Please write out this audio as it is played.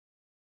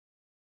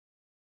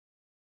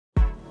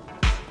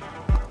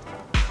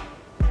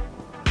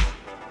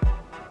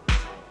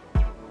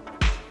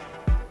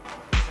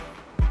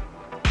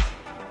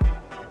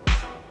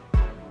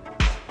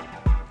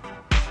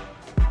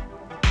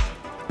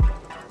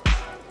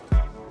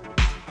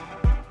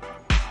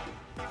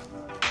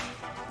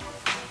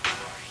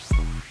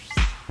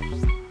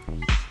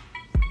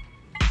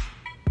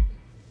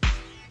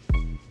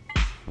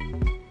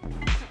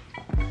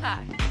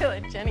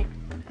Jenny.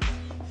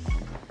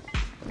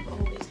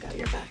 Always got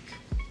your back.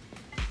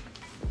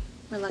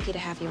 We're lucky to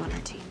have you on our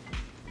team.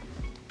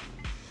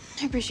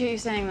 I appreciate you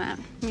saying that.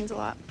 It means a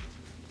lot.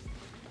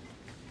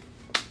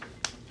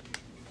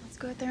 Let's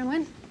go out there and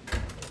win.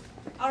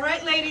 All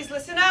right, ladies,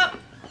 listen up.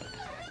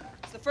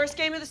 It's the first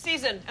game of the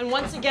season, and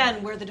once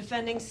again, we're the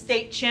defending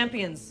state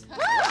champions.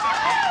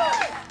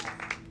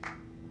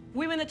 If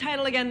we win the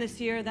title again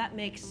this year, that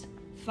makes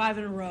 5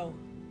 in a row,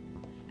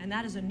 and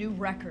that is a new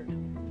record.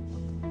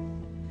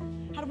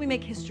 How do we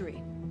make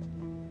history?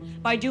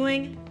 By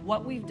doing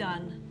what we've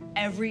done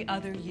every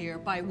other year,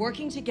 by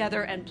working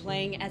together and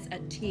playing as a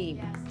team.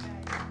 Yes.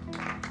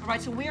 All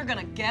right, so we are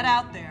gonna get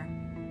out there.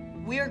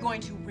 We are going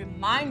to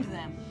remind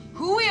them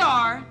who we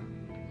are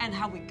and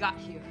how we got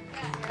here.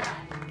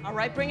 All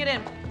right, bring it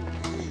in.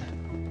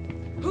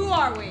 Who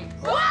are we?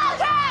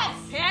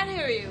 Wildcats! Can't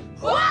hear you.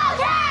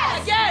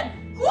 Wildcats!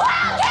 Again!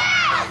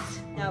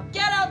 Wildcats! Now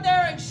get out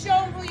there and show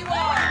them who you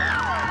are.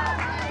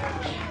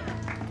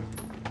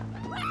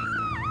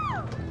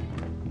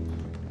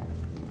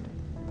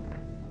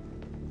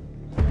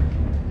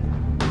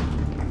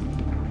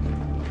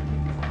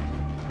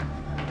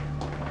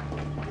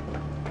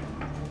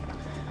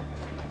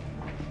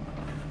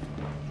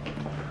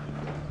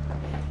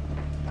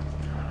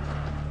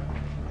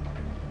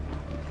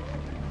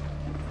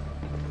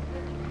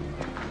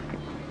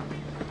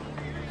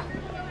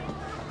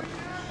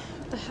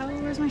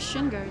 Where's my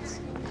shin guards?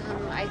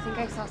 I think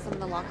I saw some in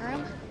the locker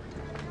room.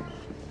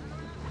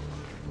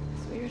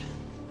 It's weird.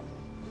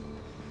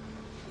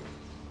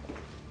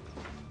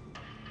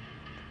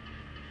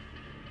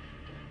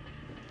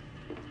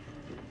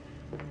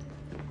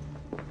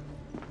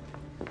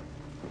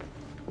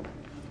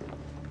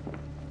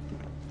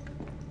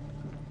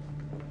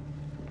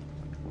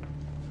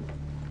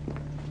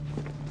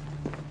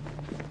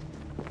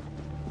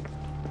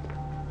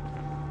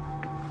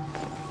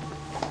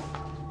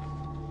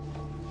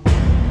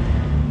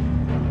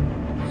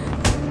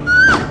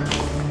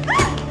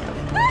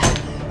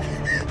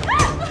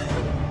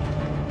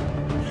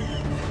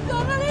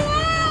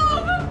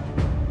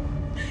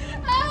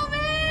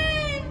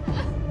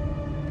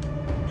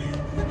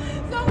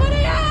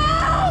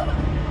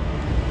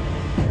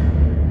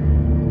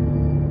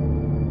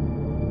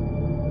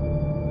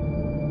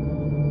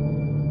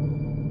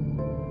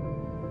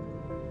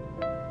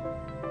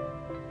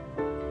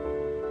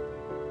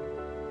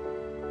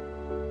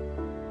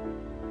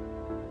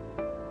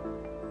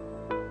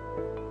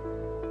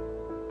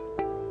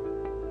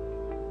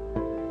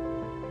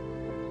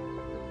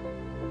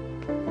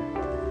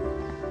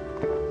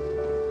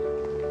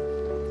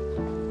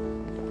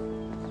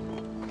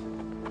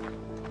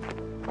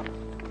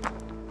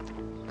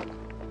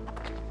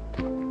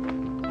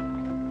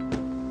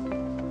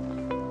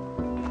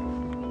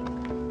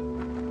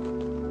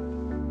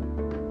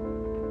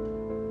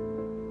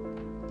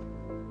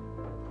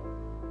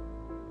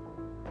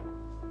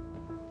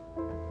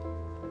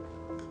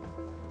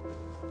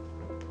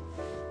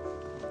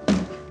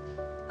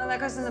 That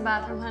goes in the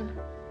bathroom, hun.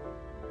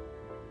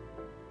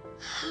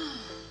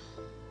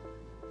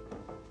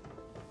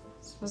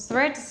 This was the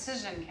right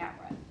decision,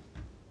 Cameron.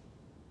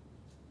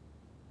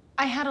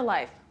 I had a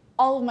life.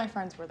 All of my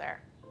friends were there.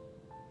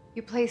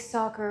 You play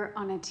soccer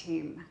on a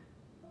team.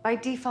 By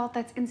default,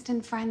 that's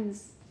instant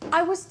friends.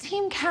 I was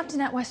team captain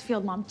at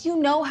Westfield, Mom. Do you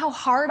know how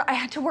hard I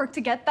had to work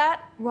to get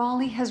that?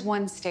 Rawley has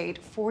won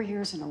state 4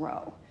 years in a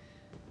row.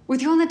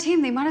 With you on the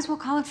team, they might as well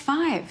call it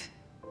 5.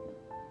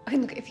 Okay,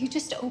 look, if you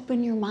just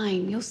open your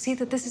mind, you'll see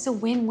that this is a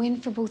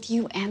win-win for both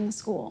you and the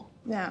school.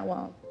 Yeah,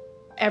 well,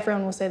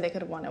 everyone will say they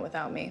could have won it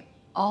without me.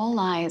 All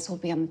eyes will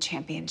be on the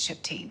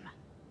championship team.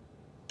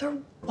 They're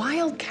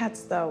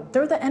Wildcats, though.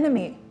 They're the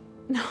enemy.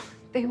 No,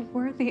 they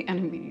were the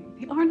enemy.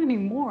 They aren't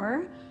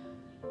anymore.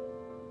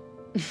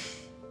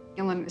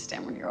 You'll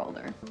understand when you're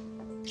older.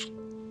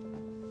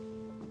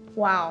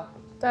 Wow,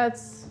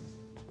 that's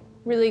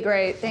really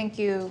great. Thank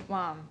you,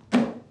 Mom.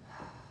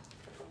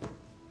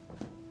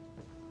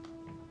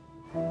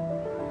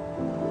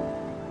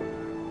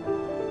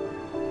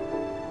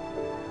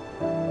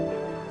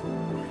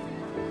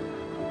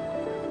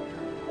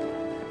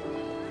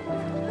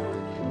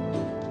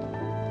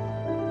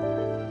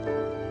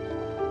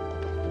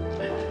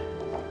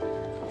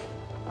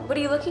 What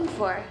are you looking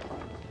for?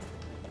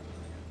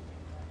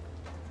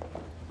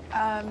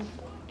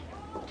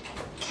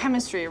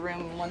 Chemistry,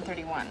 room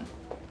 131.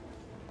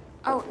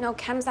 Oh, no,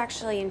 Chem's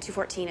actually in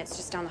 214. It's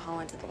just down the hall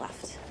and to the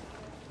left.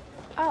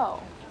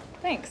 Oh,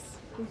 thanks.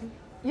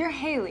 You're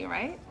Hailey,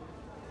 right?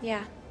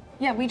 Yeah.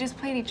 Yeah, we just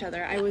played each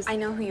other. I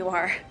know who you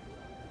are.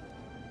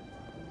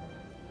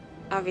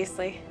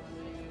 Obviously.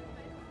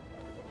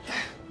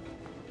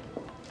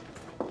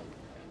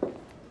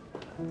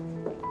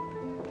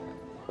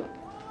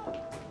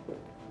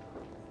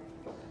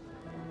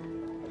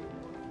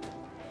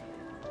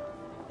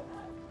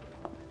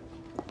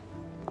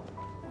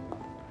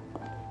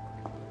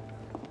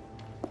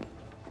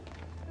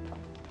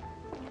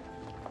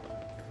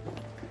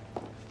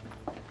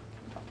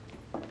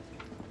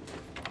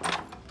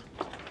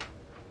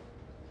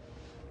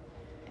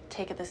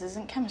 take it this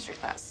isn't chemistry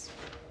class.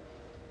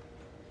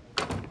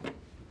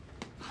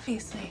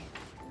 Obviously.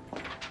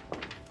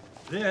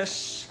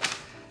 This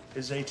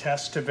is a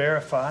test to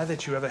verify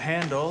that you have a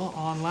handle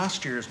on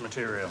last year's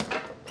material.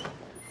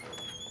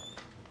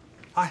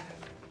 Hi.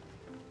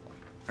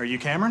 Are you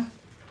Cameron?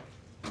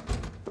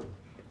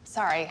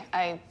 Sorry,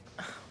 I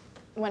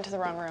went to the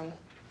wrong room.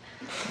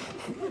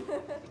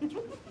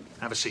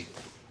 Have a seat.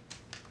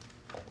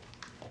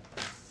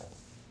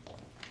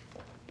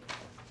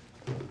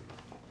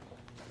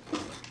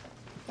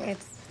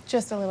 It's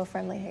just a little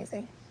friendly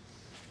hazing.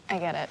 I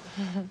get it.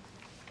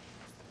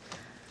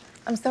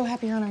 I'm so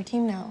happy you're on our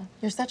team now.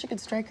 You're such a good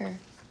striker.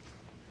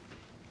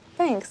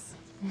 Thanks.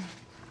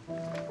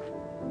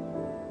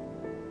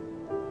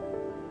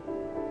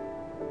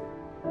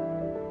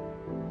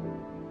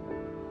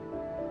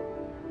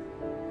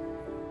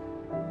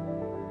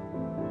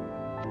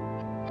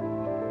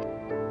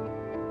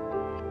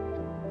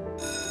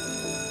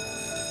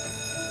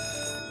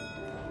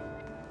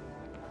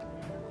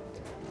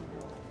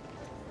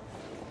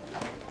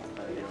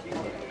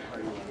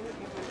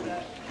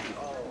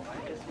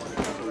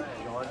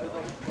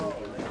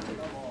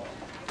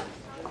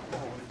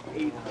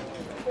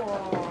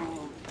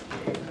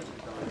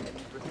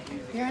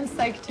 You're in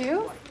psych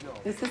too?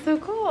 This is so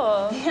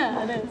cool.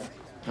 Yeah, it is.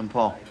 I'm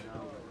Paul.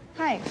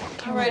 Hi.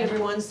 All right,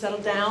 everyone, settle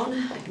down.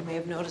 You may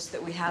have noticed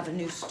that we have a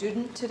new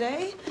student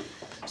today.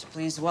 So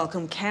please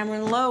welcome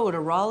Cameron Lowe to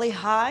Rawley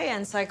High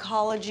and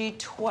Psychology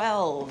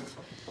 12.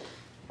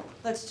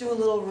 Let's do a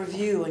little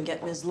review and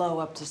get Ms. Lowe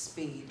up to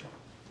speed.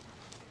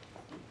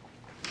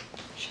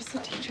 She's a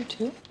teacher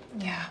too?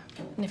 Yeah.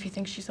 And if you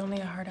think she's only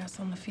a hard ass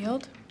on the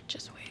field,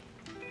 just wait.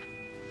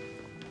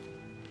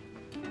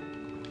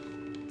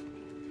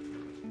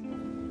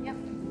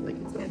 Like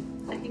it's good.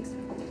 I think so.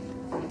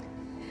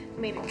 I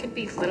mean, it could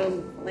be a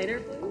little lighter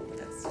blue, but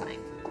that's fine.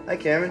 Hi,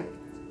 Cameron.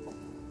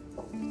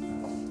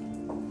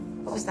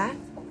 What was that?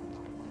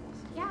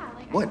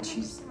 What?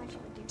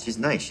 She's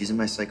nice. She's in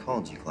my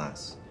psychology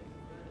class.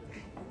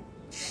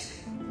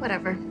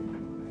 Whatever.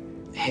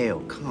 Hale,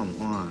 come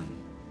on.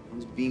 I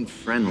was being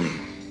friendly.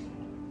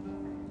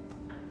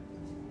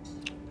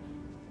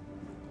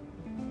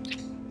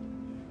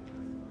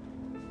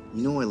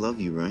 You know I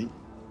love you, right?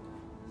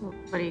 Well,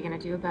 what are you gonna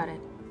do about it?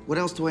 What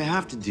else do I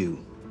have to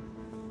do?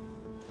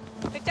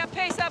 Pick that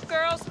pace up,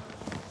 girls.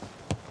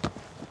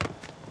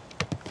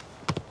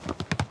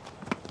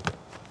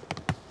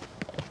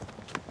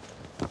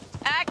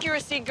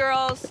 Accuracy,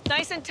 girls.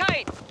 Nice and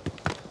tight.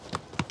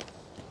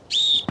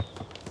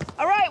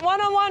 All right,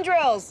 one-on-one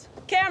drills.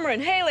 Cameron,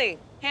 Hailey.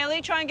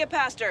 Hailey, try and get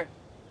past her.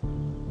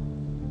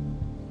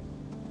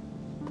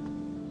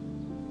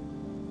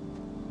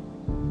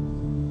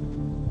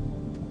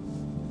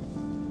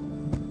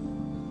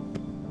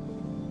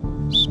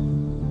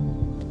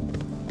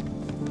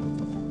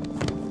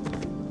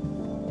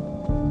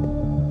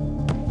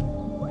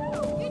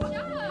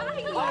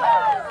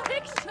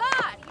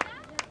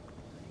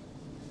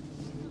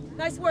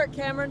 Nice work,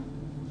 Cameron.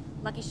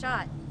 Lucky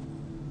shot.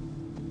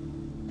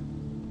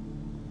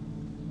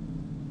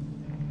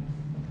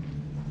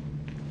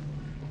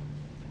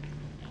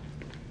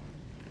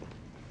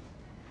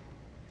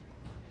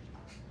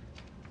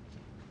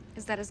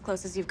 Is that as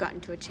close as you've gotten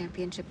to a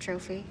championship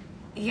trophy?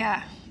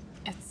 Yeah,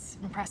 it's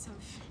impressive.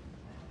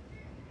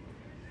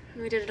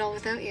 We did it all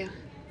without you.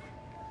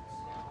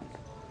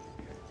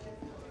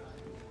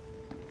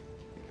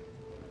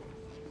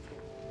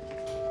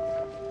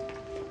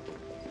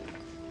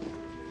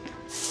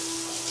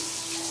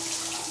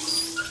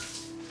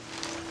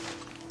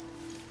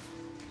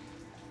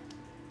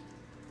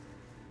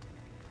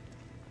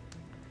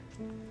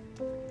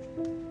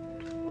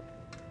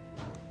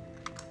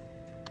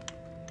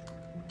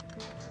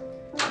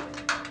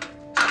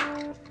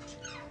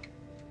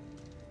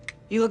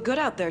 You look good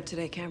out there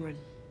today, Cameron.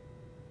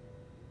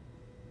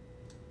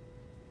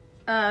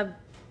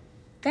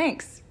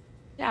 Thanks.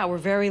 Yeah, we're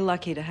very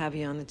lucky to have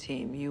you on the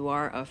team. You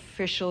are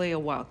officially a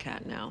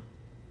Wildcat now.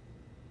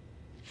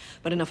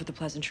 But enough with the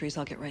pleasantries,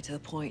 I'll get right to the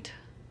point.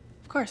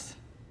 Of course.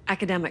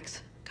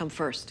 Academics come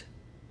first.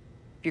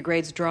 If your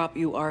grades drop,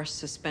 you are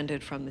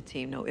suspended from the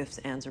team. No ifs,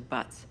 ands, or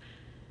buts.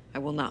 I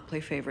will not play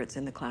favorites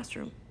in the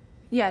classroom.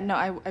 Yeah, no,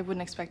 I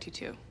wouldn't expect you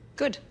to.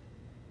 Good.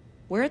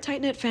 We're a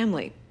tight-knit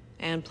family,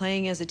 and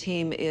playing as a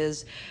team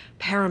is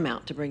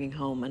paramount to bringing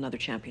home another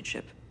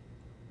championship.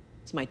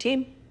 It's my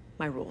team,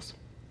 my rules.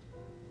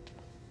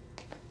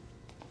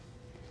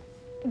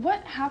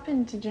 What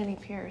happened to Jenny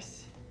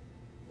Pierce?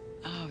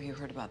 Oh, you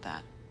heard about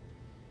that.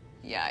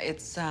 Yeah,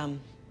 it's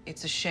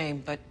a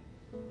shame, but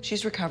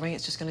she's recovering.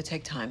 It's just gonna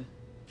take time.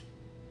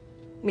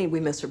 I mean, we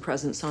miss her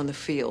presence on the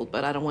field,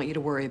 but I don't want you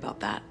to worry about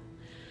that.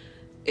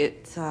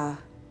 It's a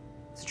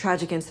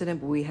tragic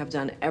incident, but we have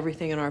done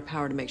everything in our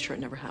power to make sure it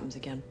never happens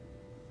again.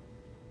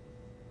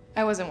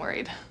 I wasn't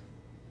worried.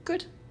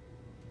 Good.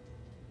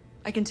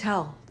 I can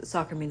tell that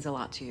soccer means a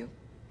lot to you.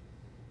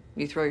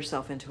 You throw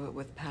yourself into it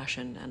with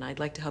passion, and I'd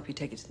like to help you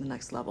take it to the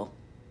next level.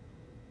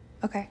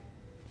 Okay.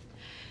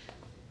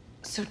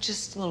 So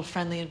just a little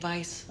friendly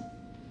advice.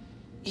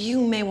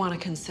 You may want to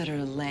consider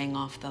laying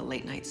off the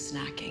late night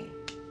snacking.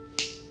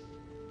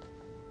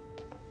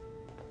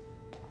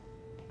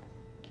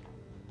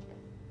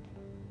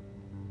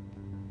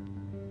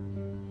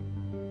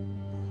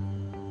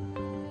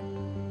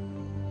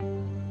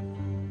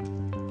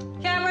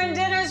 Cameron,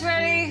 dinner's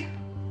ready.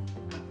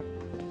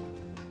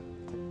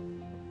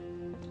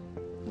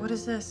 What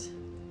is this?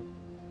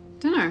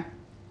 Dinner.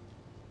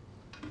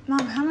 Mom,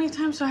 how many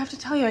times do I have to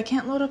tell you I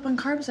can't load up on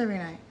carbs every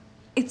night?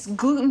 It's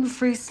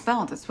gluten-free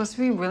spelt. It's supposed to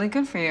be really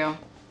good for you.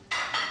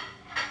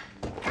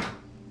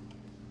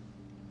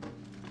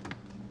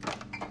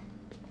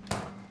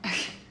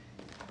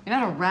 You're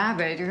not a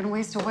rabbit. You're gonna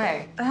waste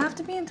away. I have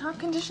to be in top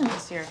condition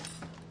this year.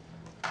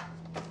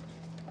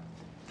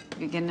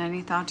 You getting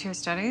any thought to your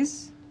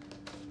studies?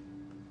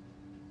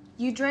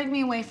 You dragged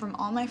me away from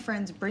all my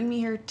friends, bring me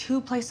here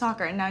to play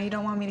soccer, and now you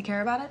don't want me to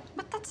care about it?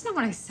 But that's not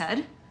what I said.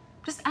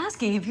 I'm just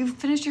asking if you've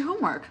finished your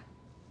homework.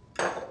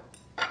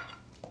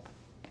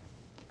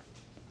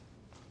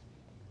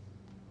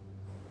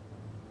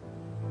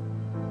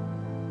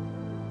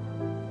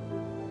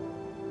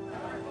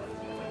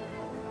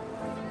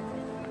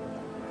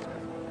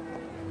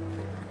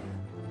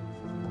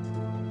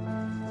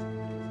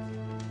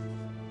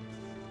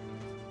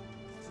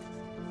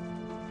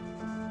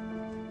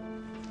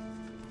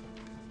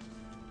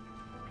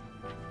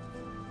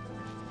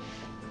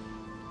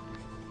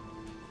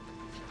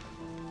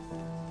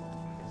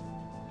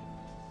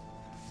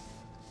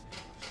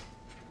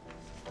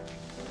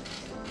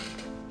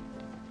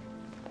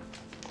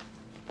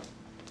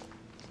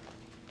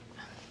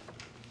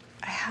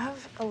 I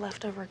have a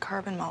leftover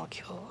carbon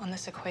molecule on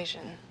this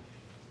equation.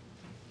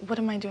 What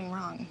am I doing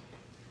wrong?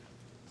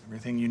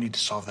 Everything you need to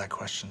solve that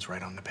question's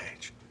right on the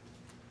page.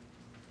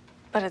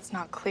 But it's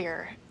not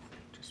clear.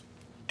 Just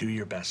do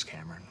your best,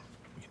 Cameron.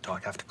 We can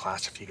talk after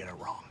class if you get it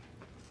wrong.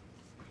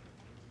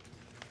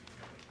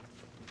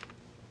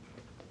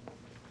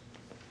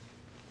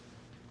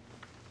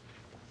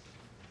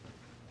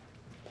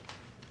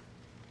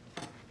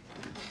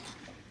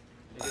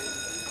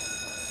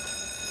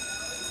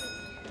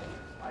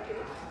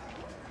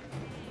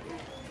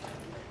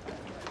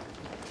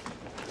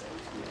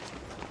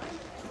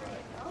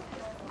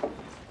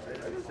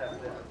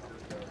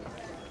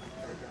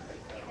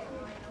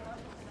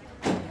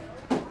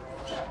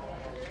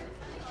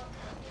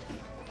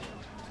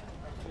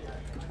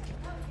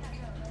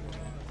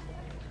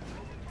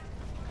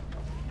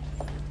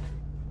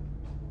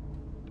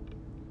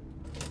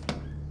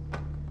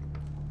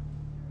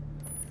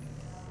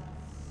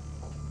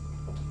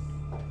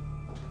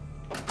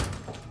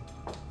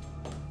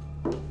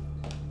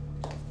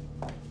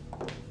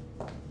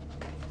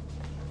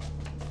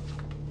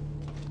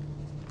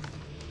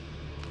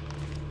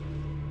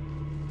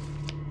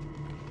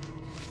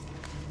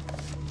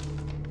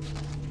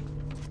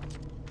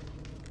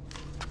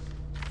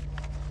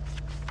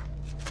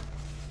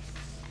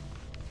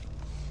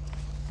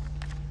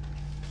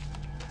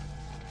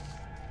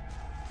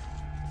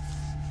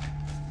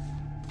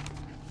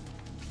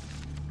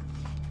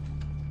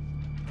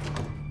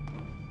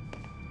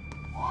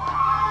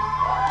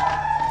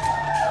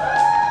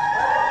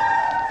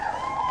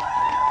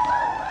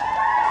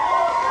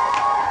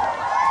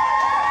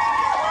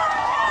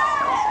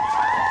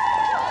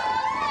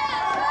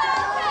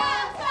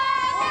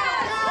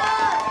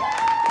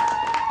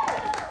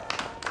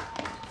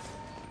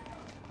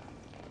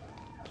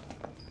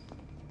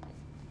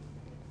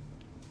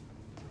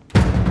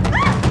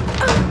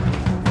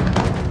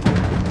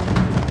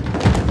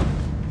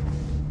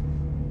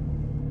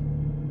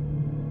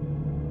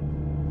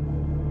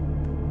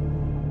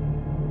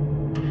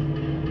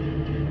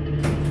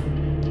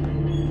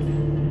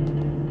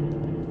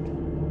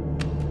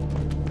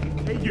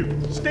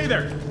 Stay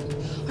there.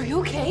 Are you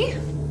okay?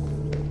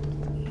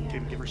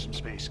 Tim, give her some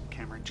space.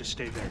 Cameron, just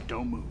stay there.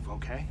 Don't move,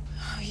 okay?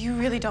 You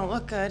really don't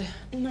look good.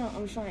 No,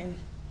 I'm fine.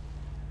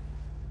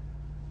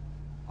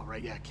 All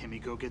right, yeah, Kimmy,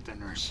 go get the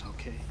nurse,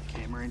 okay?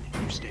 Cameron,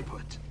 you stay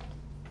put.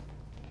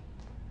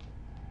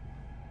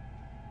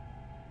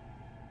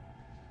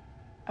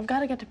 I've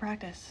got to get to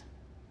practice.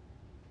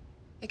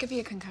 It could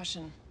be a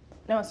concussion.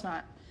 No, it's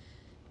not.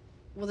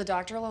 Well, the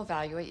doctor will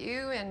evaluate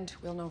you, and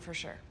we'll know for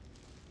sure.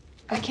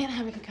 I can't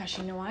have a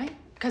concussion, you know why?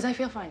 Because I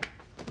feel fine.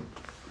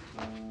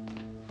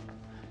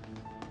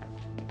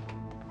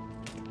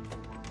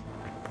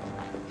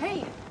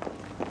 Hey,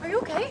 are you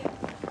okay?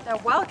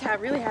 That wildcat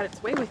really had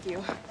its way with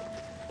you.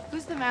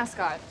 Who's the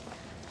mascot?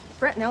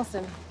 Brett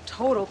Nelson,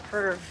 total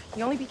perv.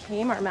 He only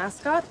became our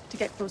mascot to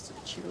get close to the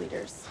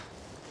cheerleaders.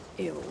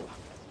 Ew.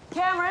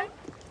 Cameron!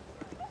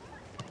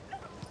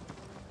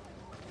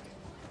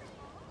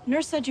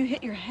 Nurse said you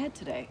hit your head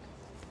today.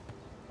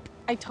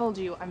 I told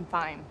you I'm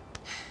fine.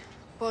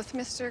 Both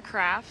Mr.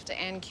 Kraft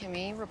and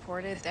Kimmy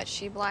reported that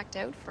she blacked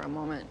out for a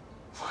moment.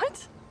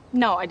 What?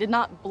 No, I did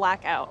not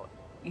black out.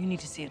 You need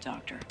to see a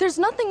doctor. There's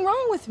nothing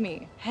wrong with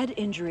me. Head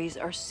injuries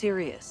are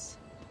serious.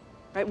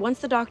 Right, once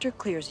the doctor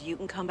clears you, you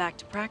can come back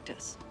to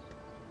practice.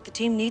 The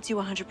team needs you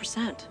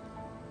 100%.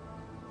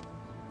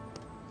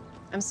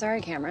 I'm sorry,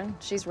 Cameron.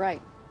 She's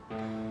right.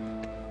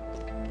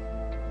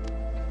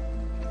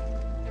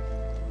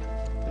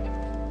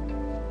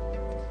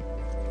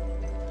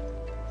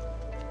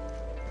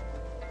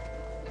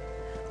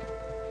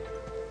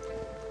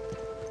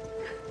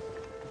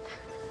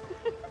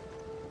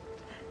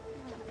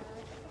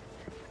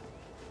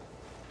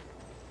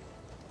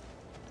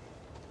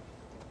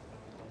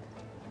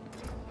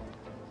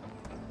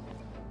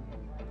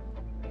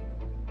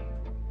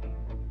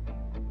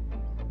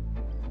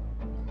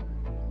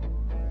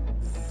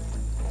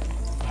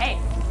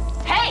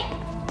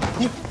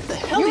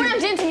 You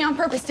rammed into me on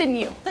purpose, didn't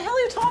you? The hell are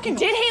you talking about?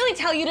 Did Hailey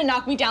tell you to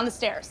knock me down the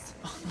stairs?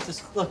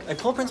 Look, I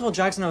told Principal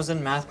Jackson I was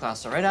in math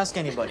class, all right? Ask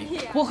anybody.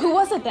 Yeah. Well, who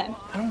was it then?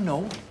 I don't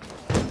know.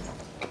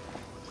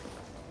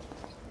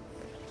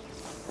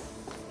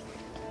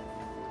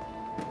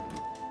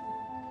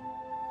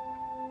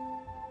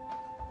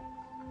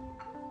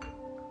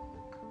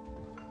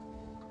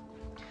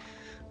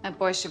 That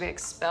boy should be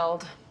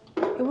expelled.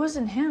 It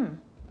wasn't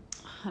him.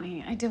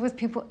 Honey, I deal with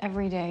people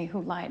every day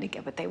who lie to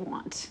get what they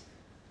want.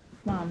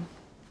 Mom,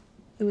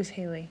 it was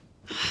Hailey.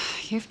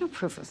 You have no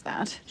proof of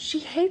that. She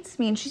hates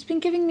me, and she's been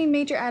giving me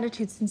major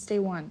attitudes since day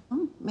one.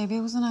 Oh, maybe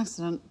it was an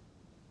accident.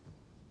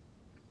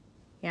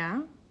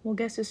 Yeah? Well,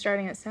 guess who's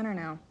starting at center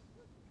now?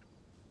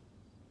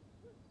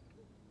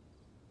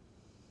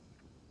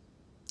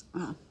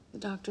 Well, the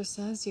doctor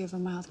says you have a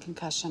mild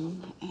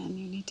concussion and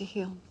you need to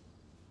heal.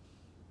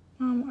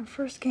 Mom, our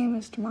first game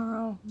is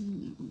tomorrow.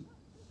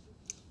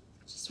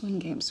 Just one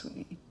game,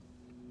 sweetie.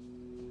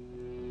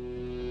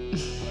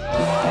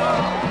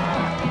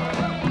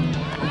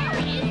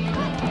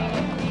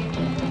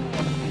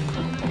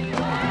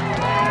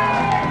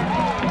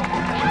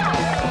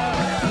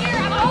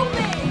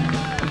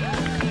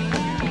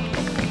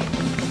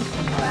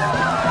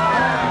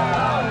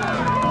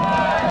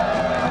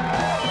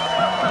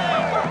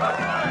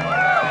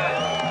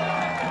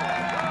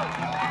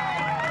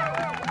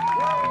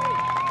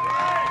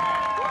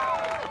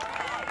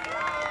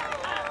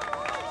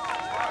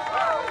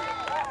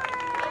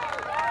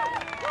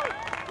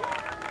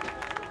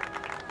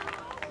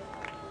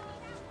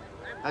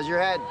 How's your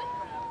head?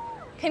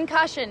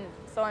 Concussion,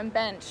 so I'm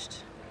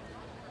benched.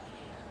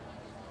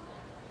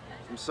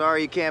 I'm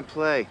sorry you can't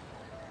play.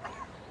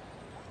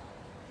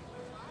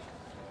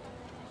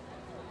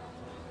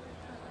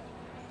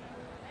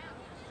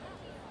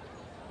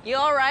 You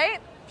all right?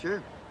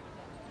 Sure.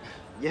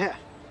 Yeah.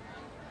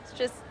 It's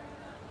just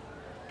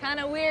kind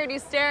of weird you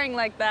staring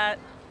like that.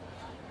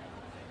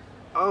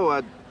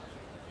 Oh,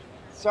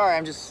 sorry,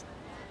 I'm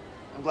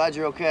glad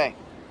you're okay.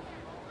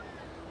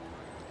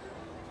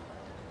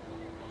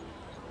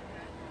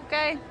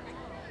 Okay.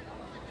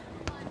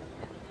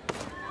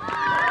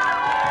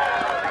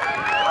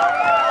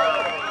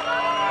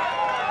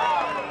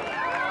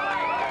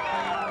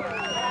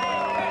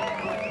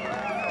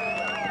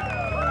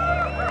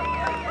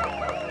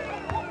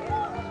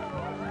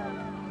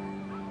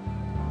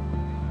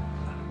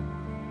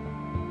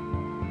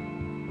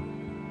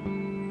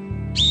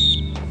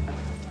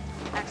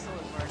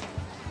 Excellent work.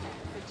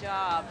 Good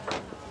job.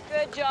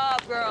 Good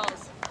job,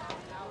 girls.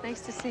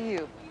 Nice to see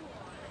you.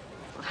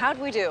 How'd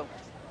we do?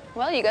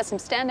 Well, you got some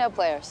standout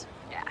players.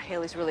 Yeah,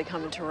 Hailey's really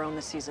coming to her own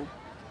this season.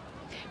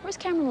 Where's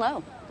Cameron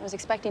Lowe? I was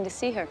expecting to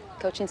see her.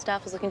 Coaching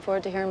staff was looking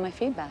forward to hearing my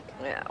feedback.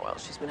 Yeah, well,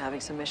 she's been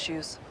having some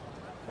issues.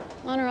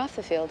 On or off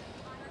the field?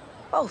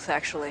 Both,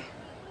 actually.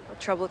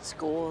 Trouble at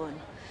school, and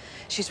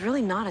she's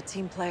really not a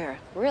team player.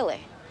 Really?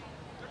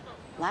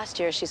 Last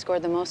year, she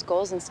scored the most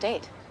goals in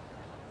state.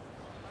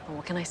 Well,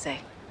 what can I say?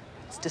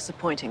 It's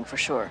disappointing, for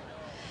sure.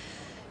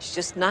 She's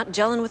just not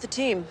gelling with the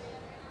team.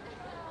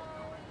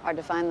 Hard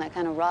to find that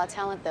kind of raw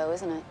talent, though,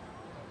 isn't it?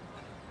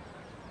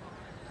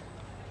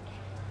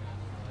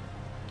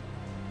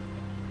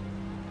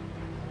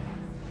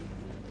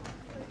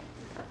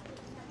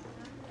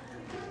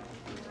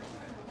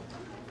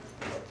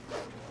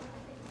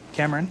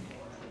 Cameron?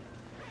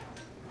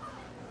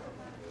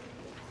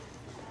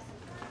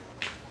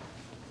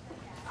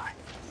 Hi.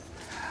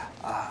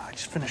 I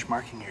just finished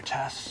marking your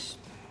tests.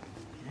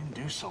 You didn't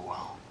do so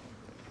well.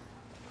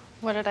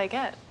 What did I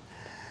get?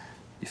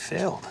 You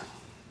failed.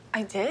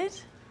 I did?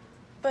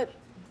 But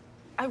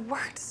I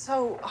worked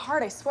so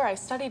hard, I swear. I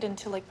studied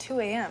until like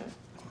 2 a.m.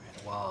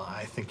 Well,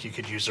 I think you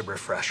could use a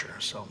refresher,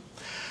 so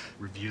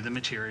review the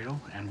material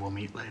and we'll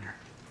meet later.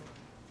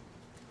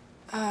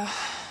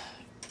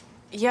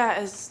 Yeah,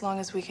 as long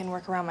as we can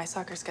work around my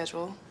soccer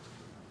schedule.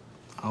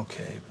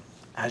 Okay.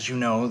 As you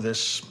know,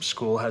 this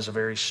school has a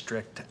very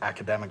strict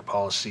academic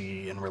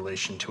policy in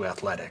relation to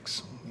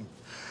athletics.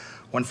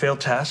 One failed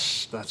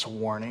test, that's a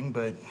warning,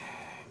 but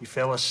you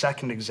fail a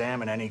second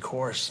exam in any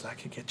course, that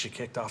could get you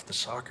kicked off the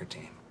soccer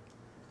team.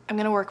 I'm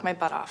gonna work my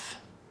butt off.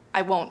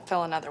 I won't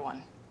fail another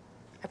one.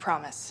 I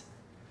promise.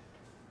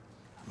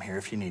 I'm here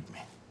if you need me.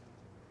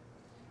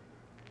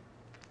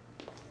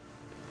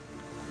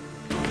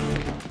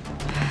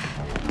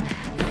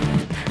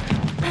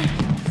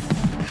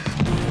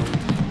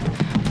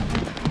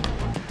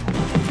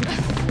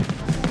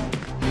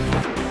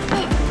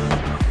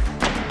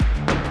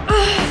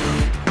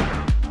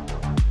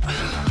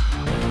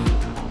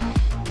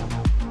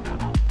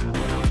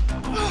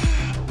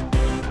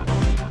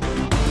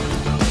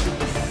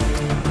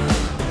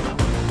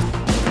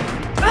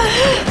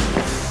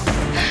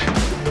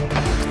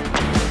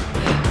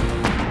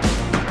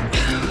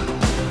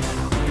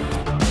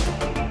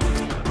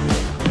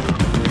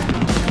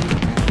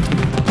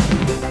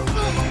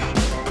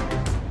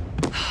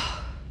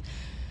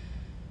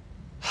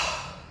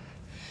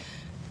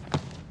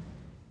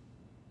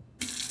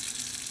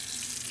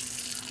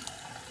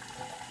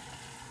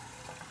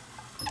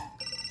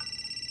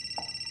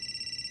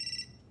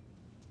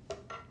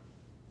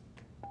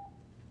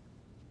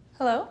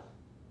 Hello?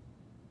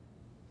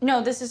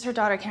 No, this is her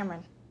daughter,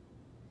 Cameron.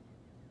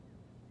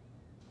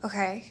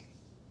 Okay.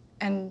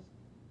 And...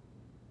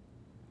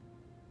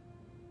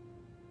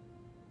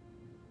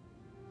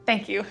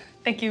 Thank you.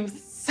 Thank you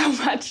so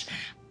much.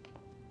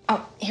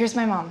 Oh, here's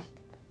my mom.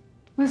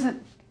 Who is it?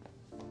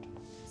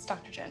 It's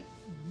Dr. Jen.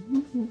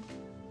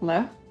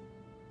 Hello?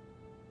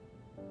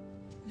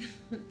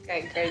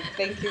 Okay, great.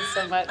 Thank you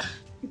so much.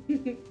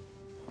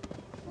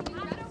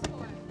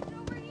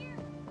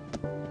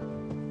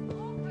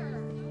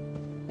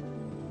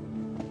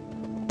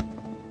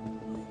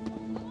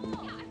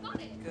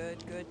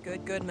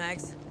 Good,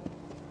 Mags.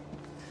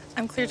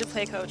 I'm cleared to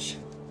play, Coach.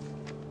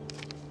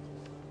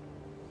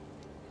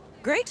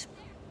 Great.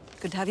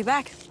 Good to have you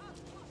back.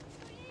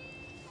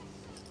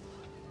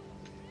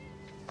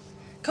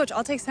 Coach,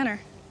 I'll take center.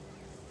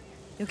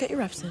 You'll get your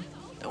reps in.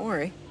 Don't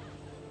worry.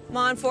 Come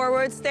on,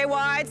 forward. Stay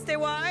wide, stay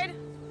wide.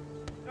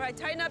 All right,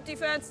 tighten up,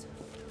 defense.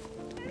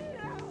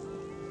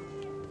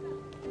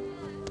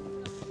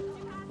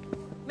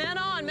 Man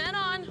on, man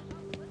on.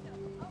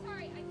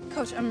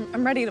 Coach,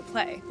 I'm ready to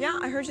play. Yeah,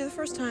 I heard you the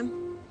first time.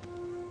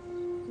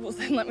 Well,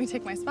 then let me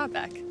take my spot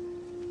back.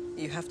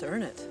 You have to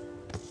earn it.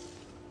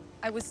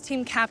 I was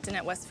team captain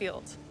at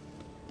Westfield.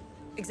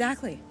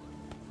 Exactly.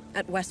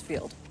 At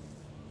Westfield.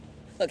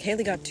 Look,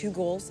 Hailey got 2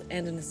 goals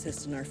and an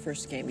assist in our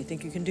first game. You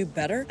think you can do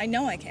better? I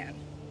know I can.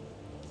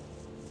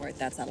 All right,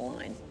 that's out of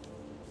line.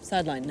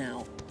 Sideline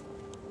now.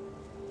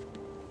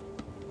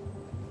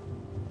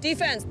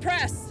 Defense,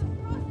 press!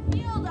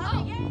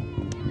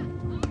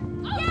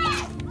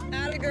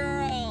 Atta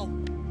girl!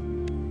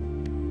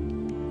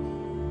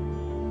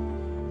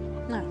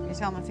 No, you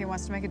tell him if he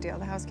wants to make a deal,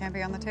 the house can't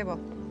be on the table.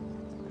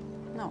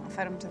 No, I'll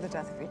fight him to the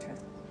death if he tries.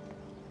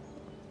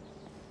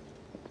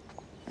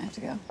 I have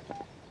to go.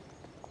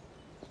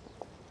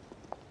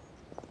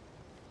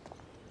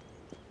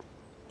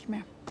 Come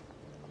here.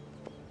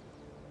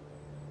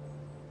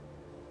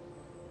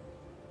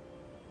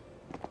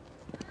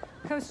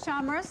 Coach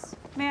Chalmers,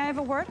 may I have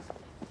a word?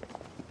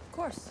 Of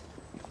course.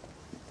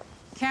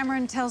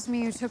 Cameron tells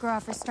me you took her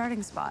off her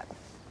starting spot.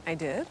 I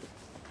did.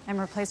 And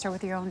replaced her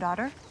with your own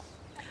daughter?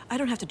 I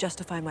don't have to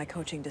justify my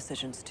coaching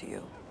decisions to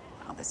you.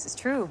 Well, this is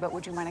true, but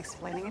would you mind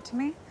explaining it to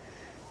me?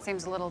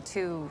 Seems a little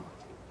too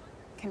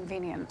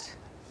convenient.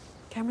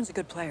 Cameron's a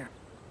good player.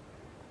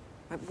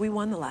 We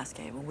won the last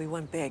game, and we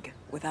won big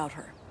without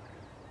her.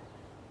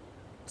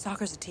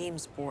 Soccer's a team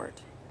sport.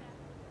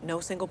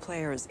 No single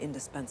player is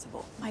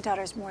indispensable. My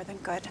daughter's more than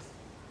good.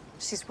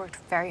 She's worked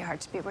very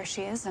hard to be where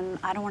she is, and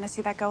I don't want to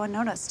see that go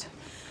unnoticed.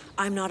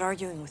 I'm not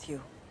arguing with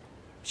you.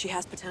 She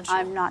has potential.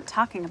 I'm not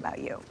talking about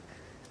you.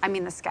 I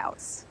mean the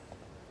Scouts.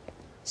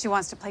 She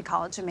wants to play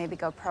college and maybe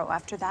go pro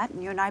after that,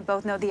 and you and I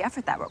both know the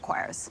effort that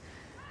requires.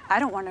 I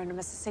don't want her to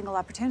miss a single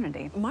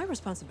opportunity. My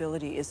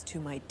responsibility is to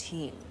my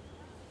team,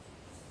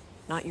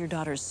 not your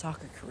daughter's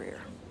soccer career.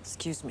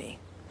 Excuse me.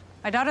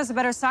 My daughter's a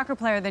better soccer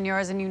player than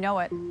yours, and you know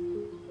it.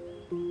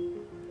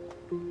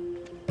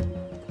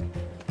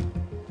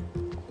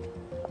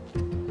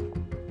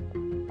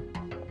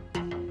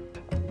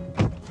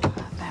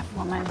 That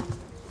woman.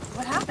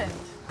 What happened?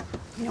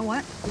 You know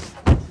what?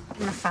 I'm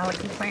gonna file a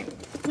complaint.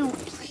 No,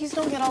 please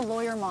don't get all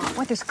lawyer mom.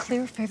 What? There's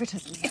clear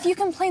favoritism here. If you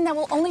complain, that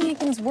will only make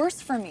things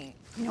worse for me.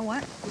 You know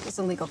what? There's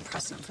a legal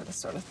precedent for this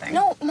sort of thing.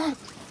 No, Mom.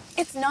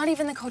 It's not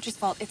even the coach's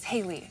fault. It's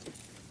Hailey.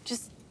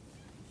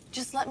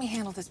 Just let me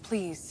handle this,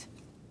 please.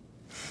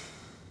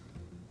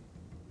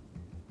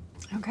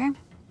 Okay.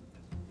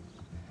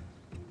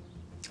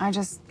 I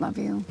just love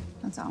you,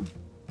 that's all.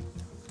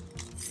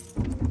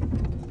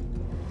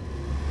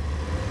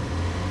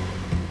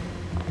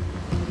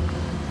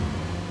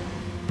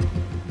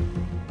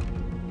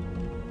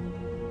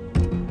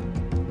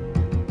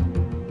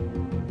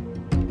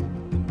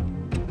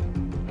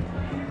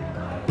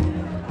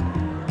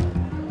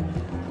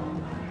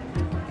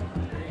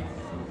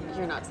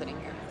 You're not sitting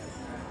here.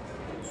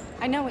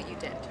 I know what you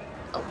did.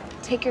 Oh,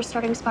 take your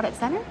starting spot at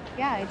center?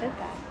 Yeah, I did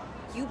that.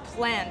 You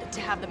planned to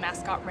have the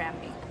mascot ram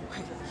me.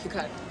 You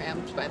got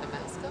rammed by the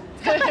mascot?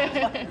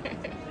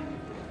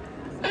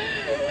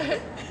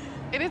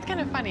 It is kind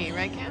of funny,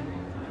 right, Cam?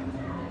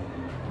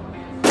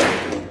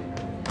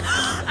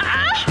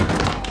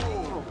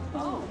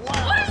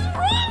 What is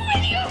wrong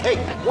with you? Hey,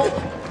 whoa!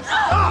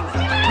 Stop!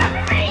 Get away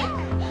from me!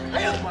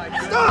 Oh my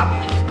God!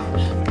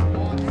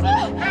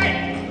 Stop! Hey!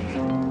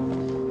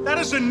 That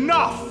is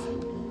enough!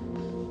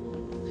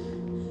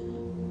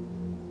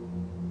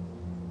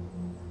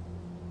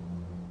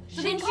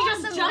 So didn't she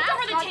just jump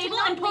over the table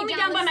and pull me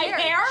down by my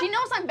hair? She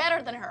knows I'm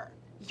better than her.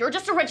 You're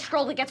just a rich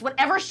girl that gets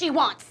whatever she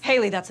wants.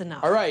 Hailey, that's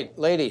enough. All right,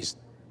 ladies.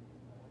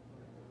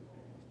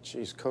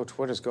 Jeez, Coach,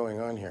 what is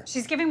going on here?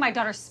 She's giving my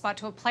daughter's spot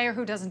to a player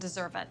who doesn't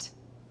deserve it.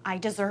 I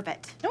deserve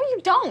it. No,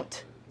 you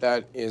don't.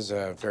 That is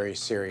a very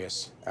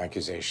serious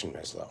accusation,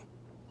 Ms. Lowe.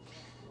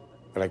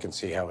 But I can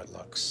see how it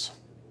looks.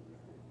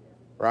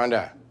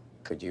 Rhonda,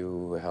 could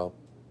you help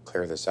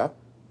clear this up?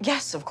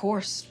 Yes, of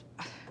course.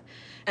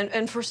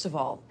 And first of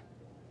all,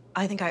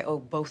 I think I owe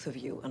both of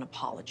you an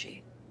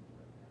apology.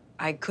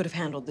 I could have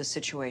handled this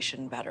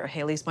situation better.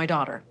 Hailey's my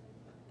daughter.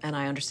 and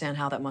I understand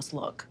how that must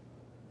look.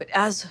 But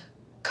as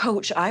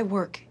coach, I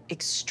work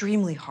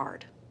extremely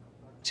hard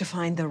to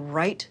find the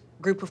right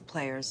group of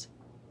players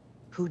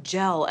who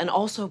gel and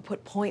also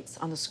put points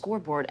on the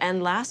scoreboard.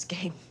 And last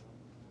game,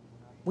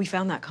 we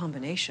found that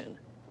combination.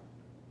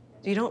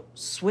 You don't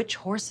switch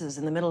horses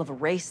in the middle of a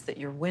race that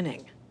you're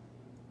winning.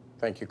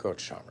 Thank you,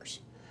 Coach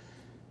Chalmers.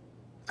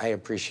 I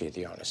appreciate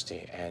the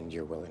honesty and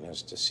your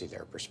willingness to see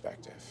their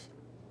perspective.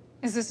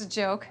 Is this a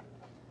joke?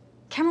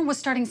 Cameron was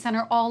starting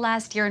center all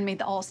last year and made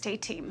the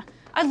All-State team.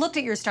 I looked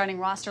at your starting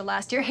roster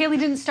last year. Hailey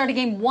didn't start a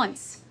game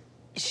once.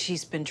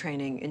 She's been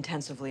training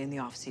intensively in the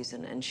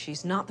off-season, and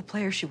she's not the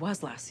player she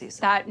was last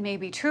season. That may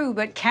be true,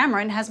 but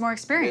Cameron has more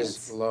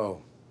experience. Ms.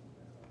 Lowe.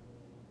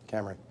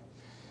 Cameron.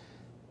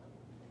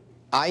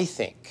 I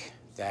think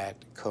that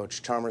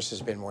Coach Chalmers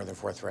has been more than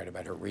forthright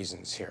about her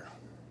reasons here.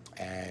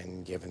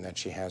 And given that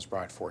she has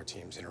brought 4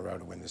 teams in a row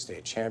to win the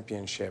state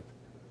championship,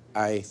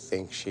 I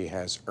think she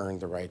has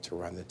earned the right to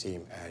run the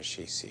team as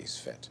she sees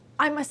fit.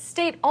 I'm a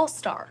state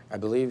all-star. I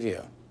believe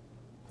you,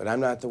 but I'm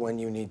not the one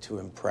you need to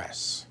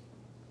impress.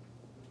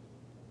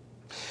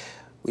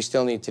 We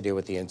still need to deal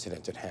with the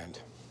incident at hand.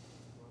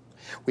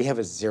 We have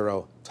a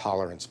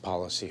zero-tolerance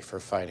policy for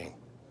fighting,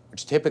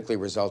 which typically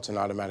results in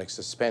automatic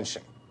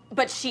suspension.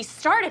 But she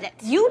started it.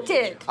 You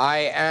did.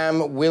 I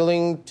am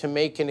willing to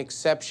make an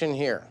exception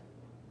here.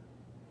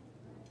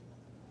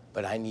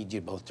 But I need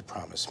you both to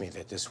promise me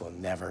that this will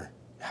never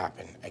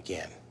happen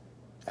again.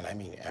 And I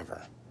mean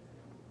ever.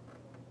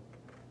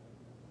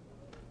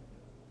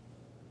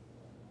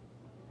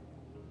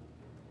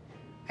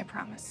 I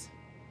promise.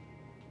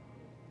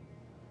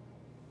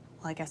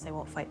 Well, I guess I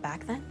won't fight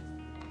back then,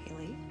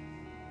 Hailey.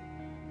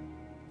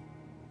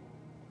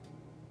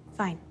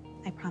 Fine,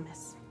 I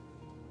promise.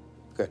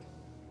 Good.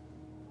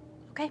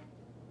 Okay,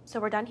 so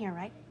we're done here,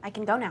 right? I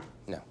can go now.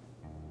 No.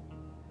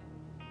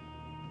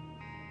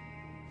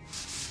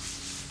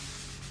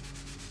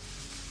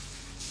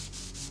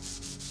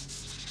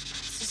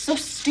 This is so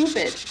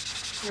stupid.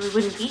 Yeah, we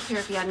wouldn't be here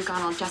if you hadn't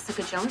gone all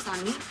Jessica Jones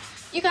on me.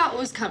 You got what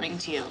was coming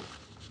to you.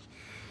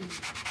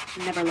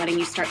 I'm never letting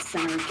you start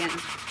center again.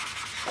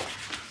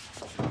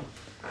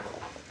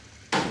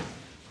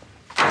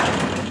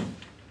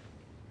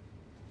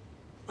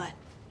 What?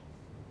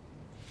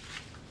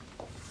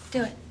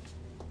 Do it.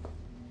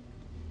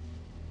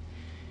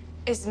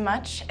 As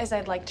much as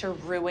I'd like to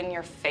ruin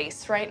your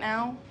face right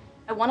now,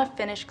 I want to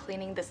finish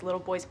cleaning this little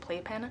boy's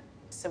playpen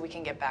so we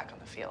can get back on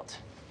the field.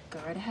 Go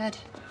right ahead.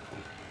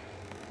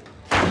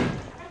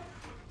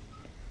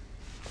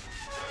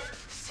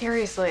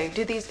 Seriously,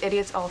 do these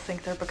idiots all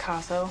think they're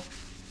Picasso?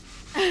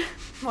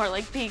 More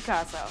like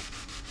Picasso.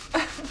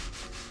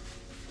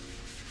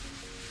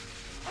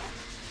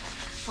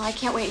 Well, I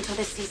can't wait until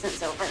this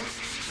season's over.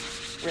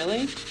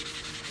 Really?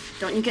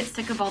 Don't you get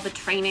sick of all the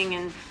training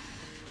and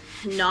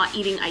not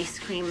eating ice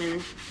cream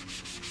and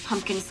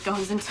pumpkin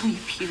scones until you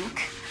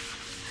puke?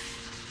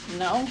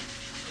 No,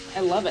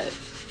 I love it.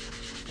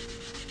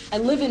 I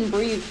live and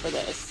breathe for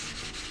this.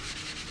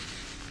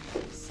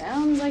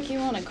 Sounds like you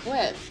want to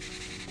quit.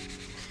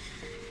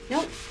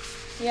 Nope.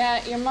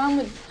 Yeah, your mom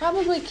would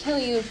probably kill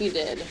you if you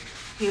did.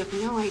 You have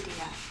no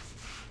idea.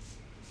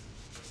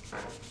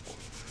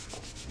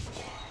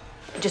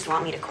 You just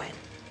want me to quit.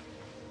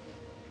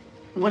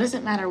 What does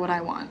it matter what I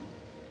want?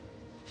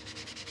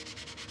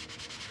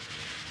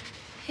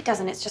 It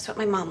doesn't. It's just what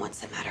my mom wants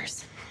that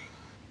matters.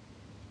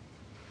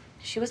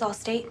 She was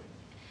All-State.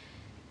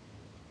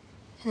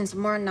 And then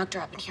Zamora knocked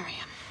her up, and here I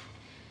am.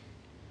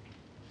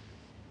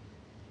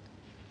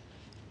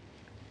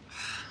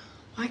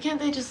 Why can't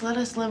they just let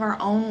us live our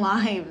own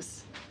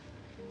lives?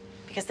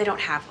 Because they don't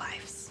have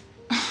lives.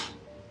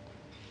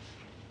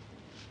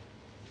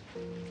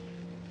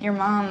 Your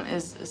mom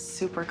is a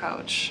super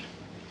coach.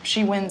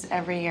 She wins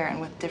every year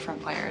and with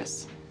different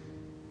players.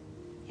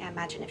 Yeah,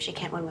 imagine if she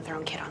can't win with her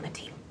own kid on the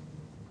team.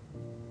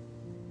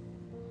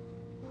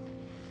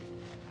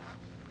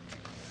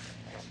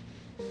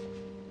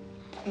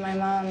 My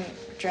mom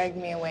dragged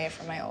me away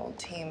from my old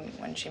team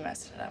when she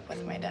messed it up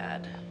with my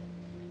dad.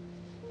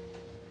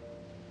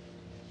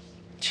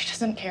 She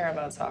doesn't care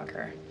about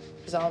soccer.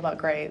 She's all about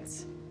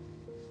grades.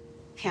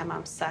 Yeah,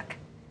 moms suck.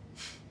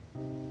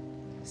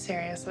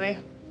 Seriously?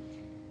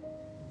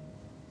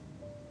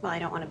 Well, I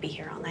don't want to be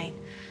here all night.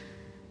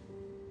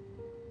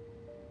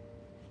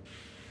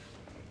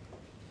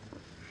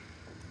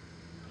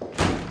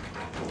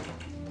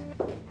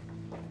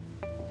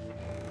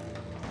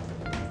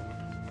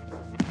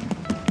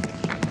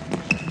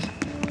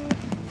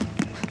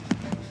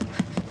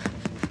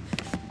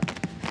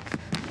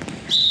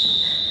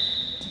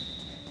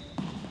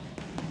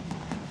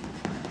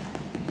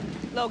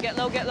 Low, get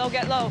low, get low,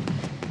 get low.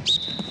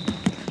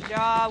 Good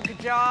job, good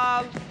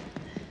job.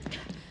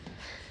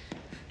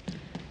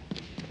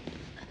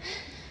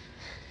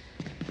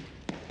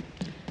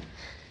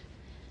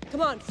 Come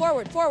on,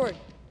 forward, forward.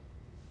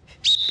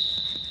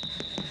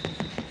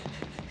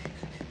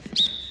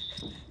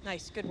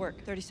 Nice, good work.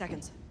 30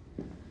 seconds.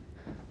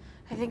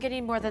 I think I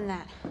need more than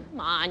that. Come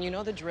on, you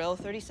know the drill.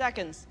 30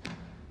 seconds.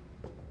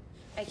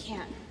 I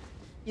can't.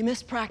 You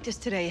missed practice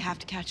today. You have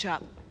to catch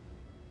up.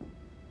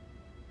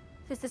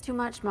 This is too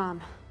much,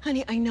 Mom.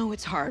 Honey, I know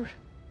it's hard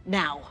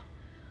now,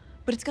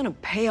 but it's gonna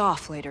pay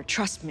off later,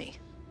 trust me.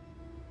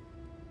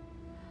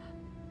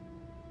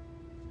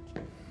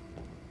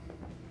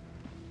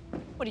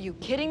 What, are you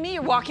kidding me?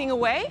 You're walking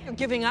away? You're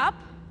giving up?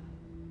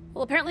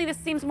 Well, apparently this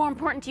seems more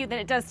important to you than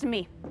it does to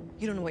me.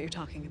 You don't know what you're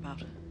talking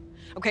about.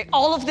 Okay,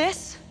 all of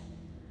this,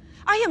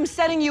 I am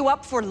setting you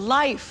up for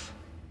life,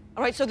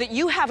 all right, so that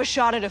you have a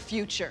shot at a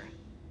future.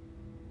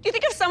 Do you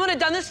think if someone had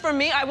done this for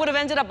me, I would have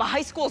ended up a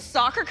high school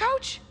soccer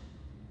coach?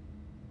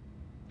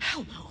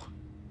 Hell no.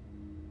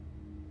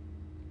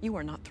 You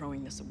are not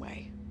throwing this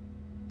away.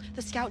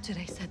 The scout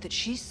today said that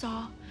she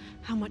saw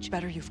how much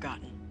better you've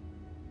gotten.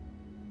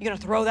 You gonna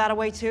throw that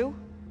away too?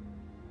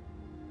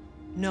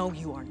 No,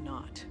 you are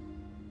not.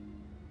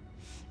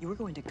 You are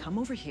going to come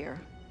over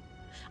here.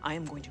 I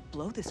am going to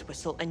blow this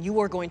whistle, and you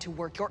are going to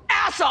work your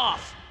ass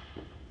off!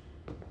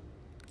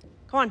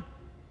 Come on.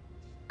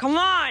 Come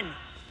on!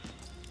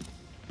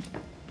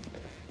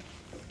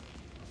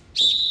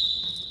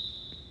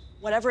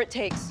 Whatever it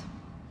takes.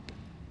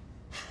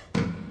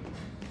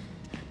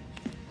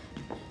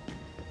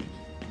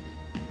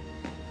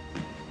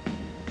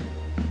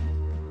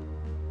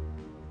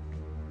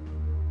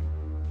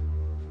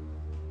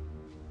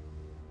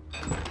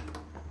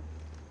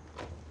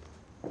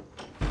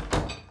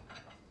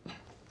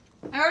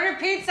 I ordered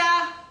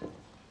pizza.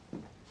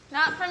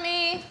 Not for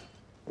me.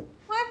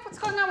 What? What's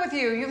going on with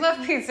you? You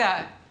love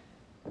pizza.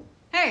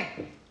 Hey.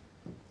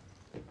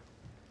 Can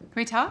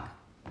we talk?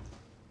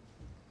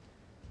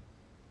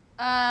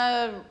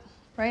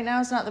 Right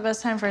now is not the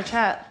best time for a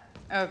chat.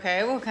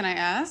 Okay, well, can I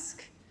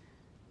ask?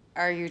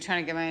 Are you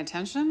trying to get my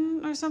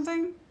attention or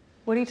something?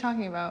 What are you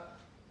talking about?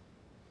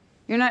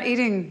 You're not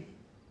eating.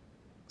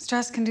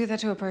 Stress can do that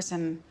to a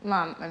person.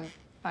 Mom, I'm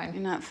fine.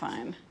 You're not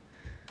fine.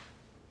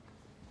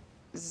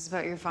 Is this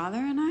about your father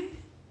and I?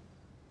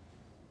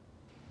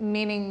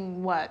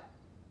 Meaning what?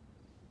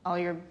 All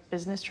your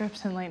business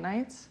trips and late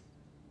nights?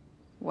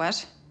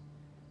 What?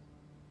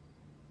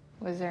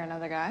 Was there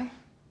another guy?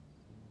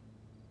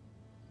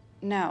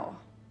 No.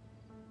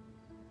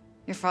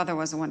 Your father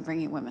was the one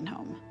bringing women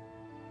home.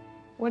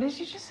 What did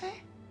you just say?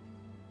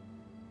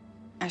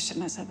 I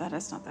shouldn't have said that.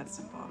 It's not that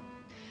simple.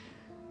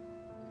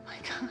 Oh my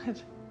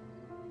God.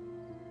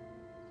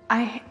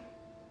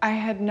 I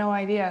had no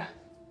idea.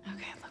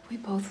 Okay, look, we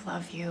both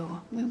love you.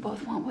 We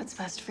both want what's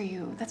best for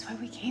you. That's why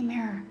we came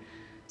here.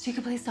 So you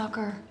could play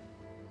soccer.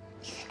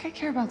 You think I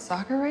care about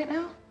soccer right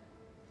now?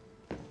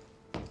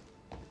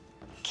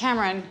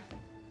 Cameron.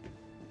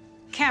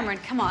 Cameron,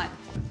 come on.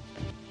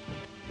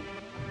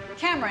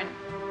 Cameron.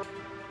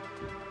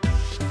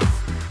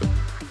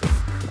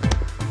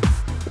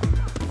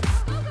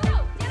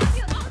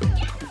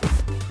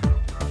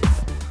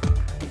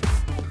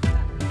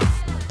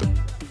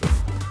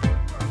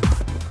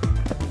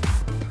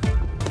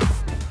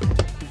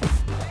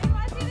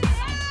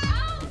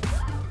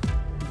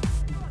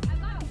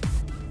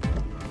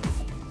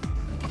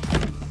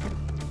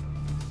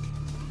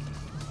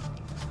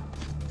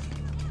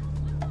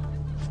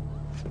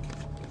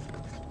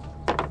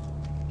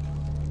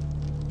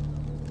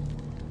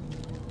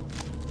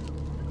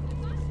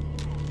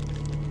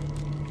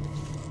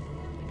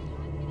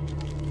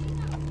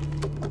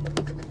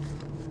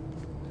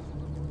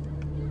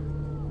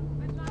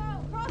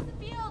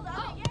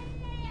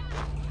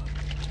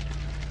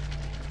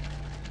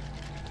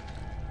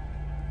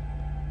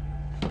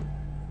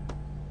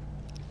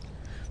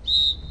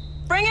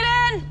 Bring it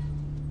in!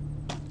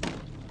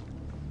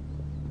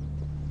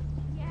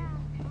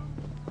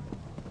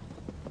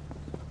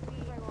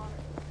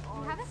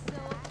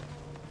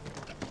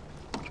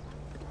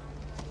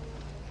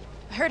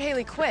 I heard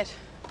Hailey quit.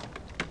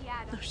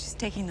 No, she's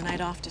taking the night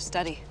off to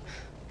study.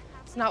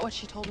 It's not what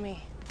she told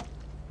me.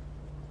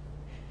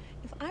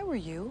 If I were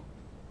you,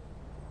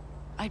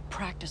 I'd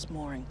practice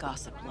more and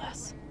gossip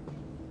less.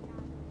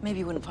 Maybe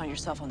you wouldn't find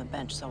yourself on the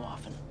bench so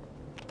often.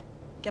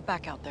 Get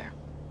back out there.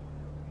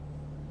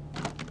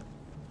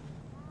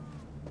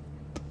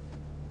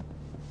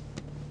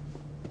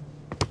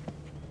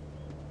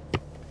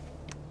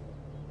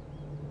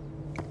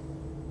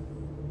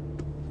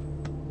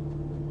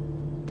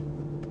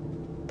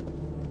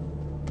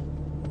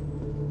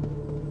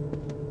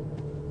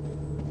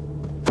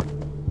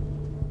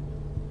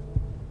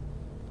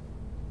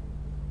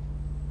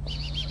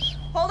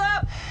 Hold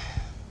up!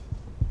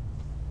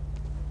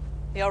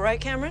 You all right,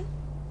 Cameron?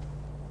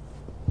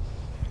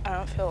 I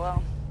don't feel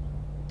well.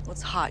 Well,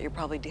 it's hot. You're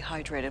probably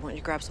dehydrated. Why don't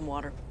you grab some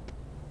water?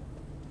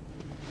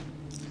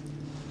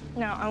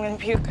 No, I'm gonna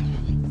puke.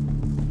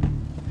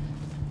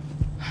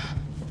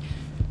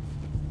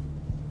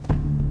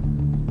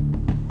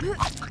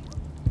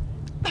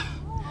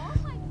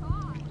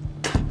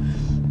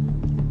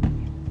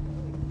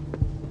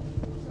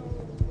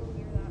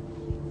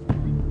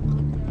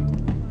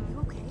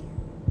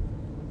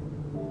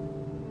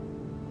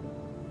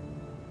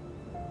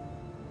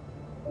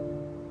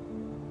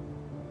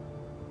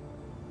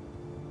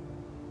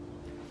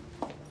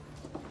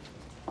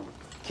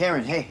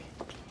 Karen, hey.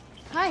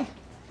 Hi.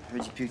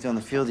 Heard you puked on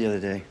the field the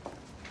other day.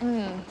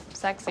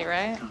 Sexy,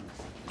 right?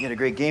 You had a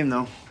great game,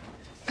 though.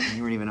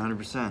 You weren't even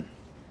 100%.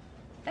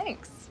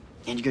 Thanks.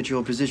 And you got your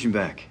old position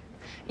back.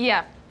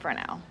 Yeah, for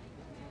now.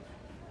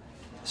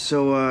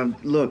 So,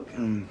 look,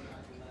 a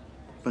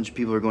bunch of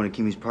people are going to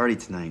Kimmy's party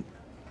tonight.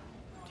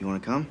 Do you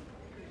want to come?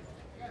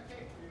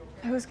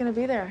 Who's gonna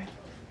be there?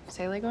 Is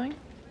Hailey going?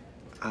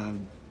 I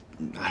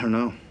don't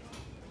know.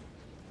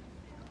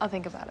 I'll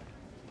think about it.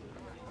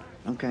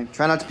 Okay.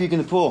 Try not to puke in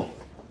the pool.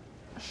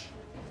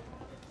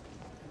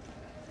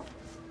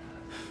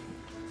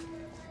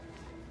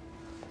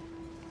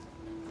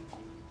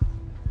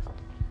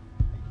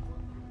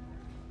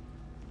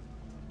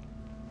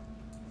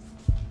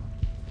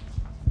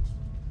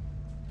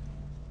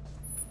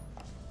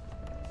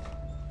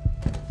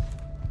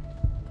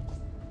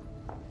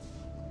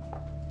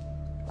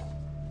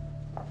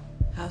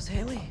 How's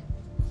Hailey?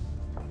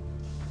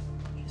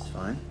 She's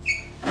fine.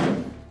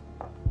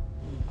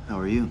 How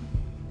are you?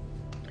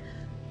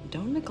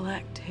 Don't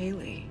neglect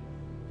Hailey.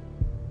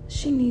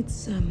 She needs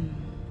some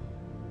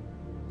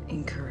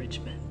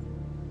encouragement.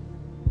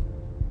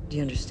 Do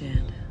you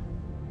understand?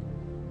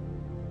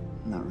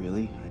 Not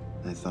really.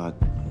 I thought...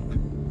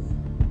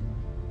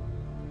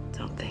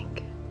 Don't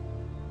think.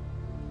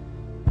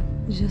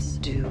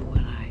 Just do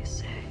what I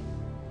say.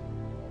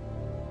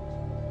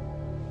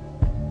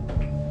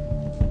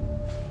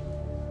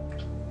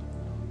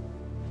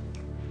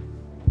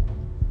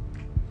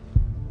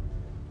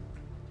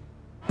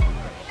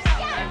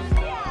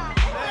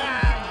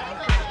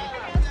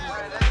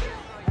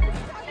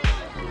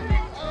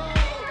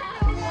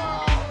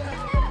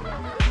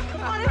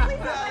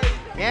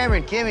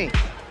 Cameron, Kimmy.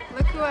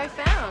 Look who I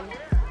found.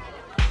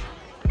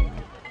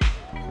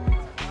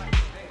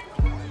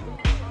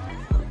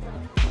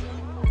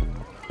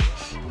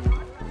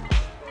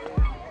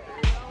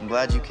 I'm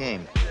glad you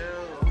came.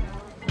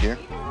 Here?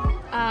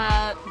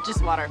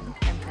 Just water.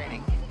 I'm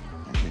training.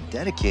 You're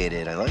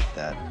dedicated. I like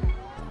that.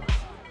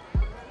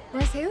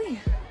 Where's Hailey?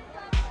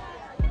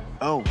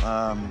 Oh,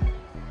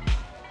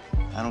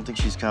 I don't think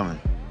she's coming.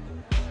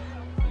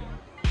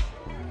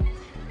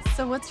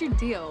 So what's your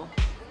deal?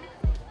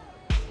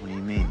 What do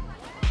you mean?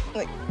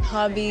 Like,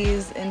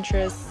 hobbies,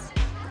 interests?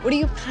 What are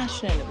you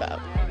passionate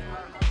about?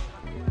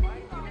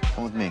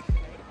 Come with me.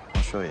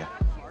 I'll show you.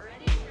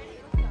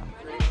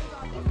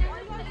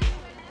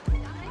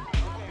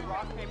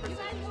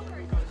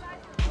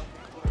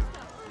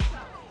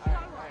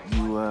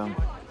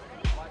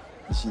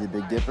 You see the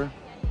Big Dipper?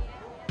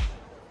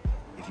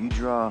 If you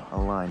draw a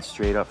line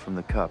straight up from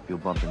the cup, you'll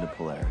bump into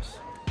Polaris.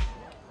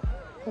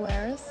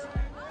 Polaris?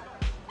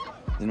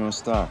 You know, a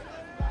star.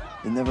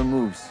 It never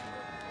moves.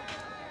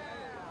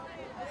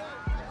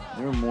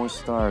 There are more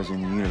stars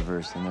in the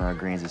universe than there are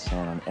grains of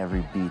sand on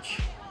every beach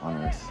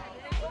on Earth.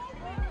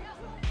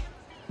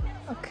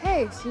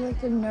 Okay, so you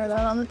like to nerd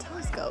out on the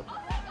telescope.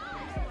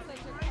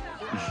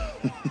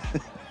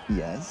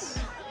 Yes.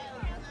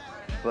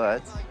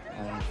 But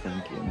I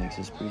think it makes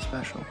us pretty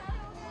special.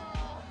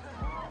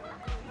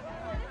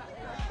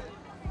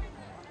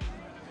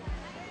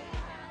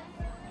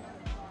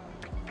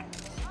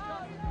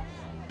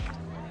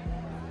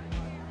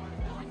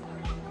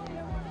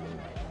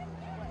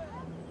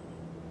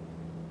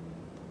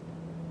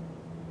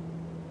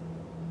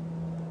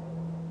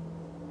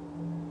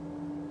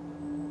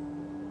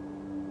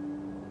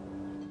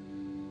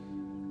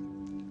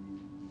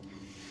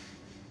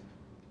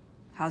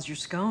 How's your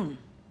scone?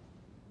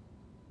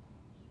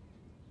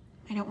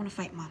 I don't want to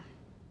fight, Mom.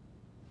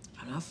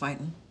 I'm not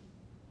fighting.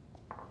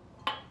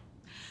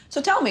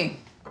 So tell me,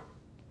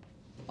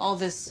 all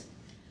this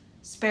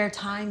spare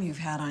time you've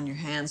had on your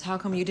hands, how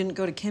come you didn't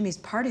go to Kimmy's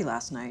party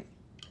last night?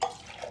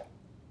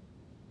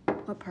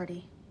 What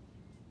party?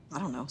 I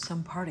don't know,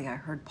 some party. I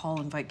heard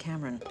Paul invite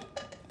Cameron.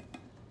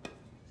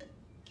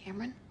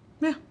 Cameron?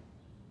 Yeah.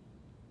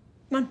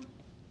 Come on.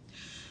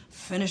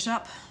 Finish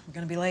up. We're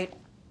gonna be late.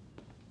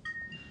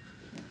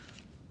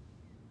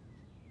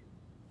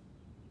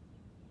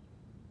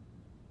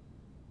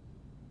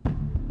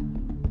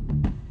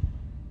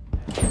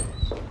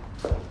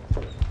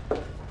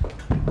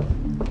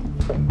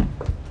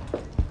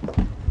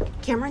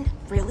 Cameron?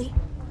 Really?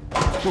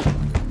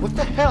 What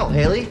the hell,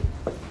 Hailey?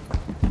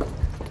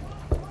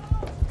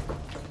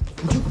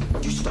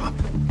 Would you stop?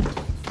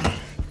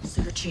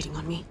 So you're cheating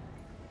on me?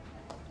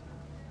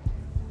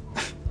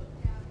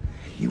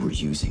 You were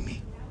using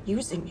me.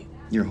 Using you?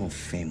 Your whole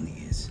family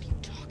is. What are you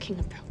talking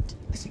about?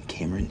 Listen,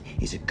 Cameron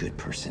is a good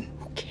person.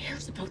 Who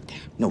cares about that?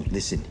 No,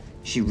 listen,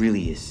 she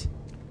really is.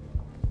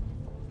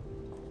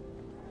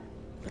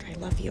 But I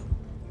love you.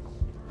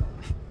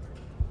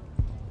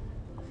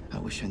 I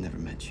wish I never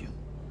met you.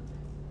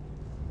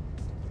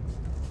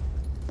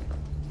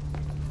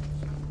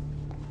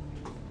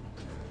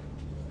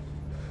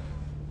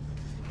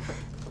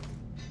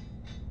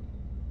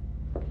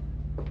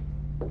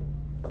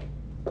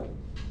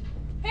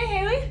 Hey,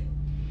 Hailey.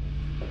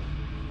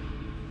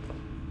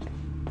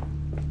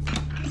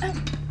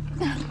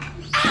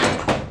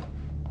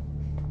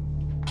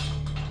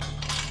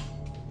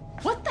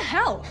 What the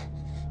hell?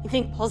 You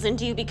think Paul's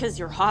into you because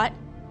you're hot?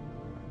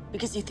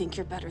 Because you think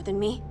you're better than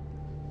me?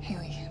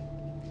 Hailey,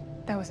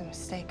 that was a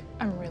mistake.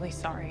 I'm really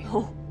sorry.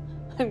 Oh,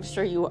 I'm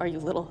sure you are, you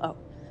little hoe.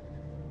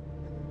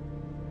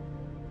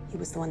 He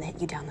was the one that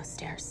hit you down those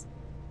stairs.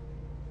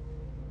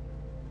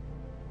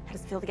 How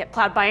does it feel to get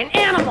plowed by an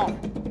animal?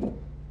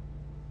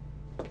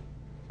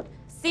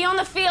 See you on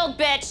the field,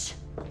 bitch!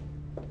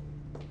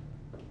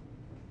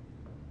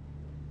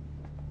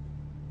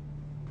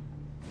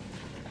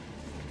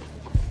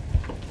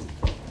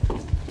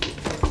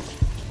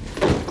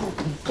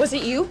 Was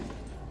it you?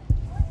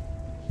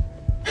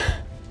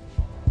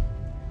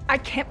 I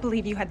can't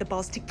believe you had the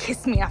balls to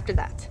kiss me after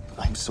that.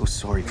 I'm so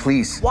sorry,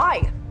 please.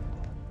 Why?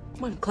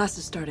 Come on, class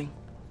is starting.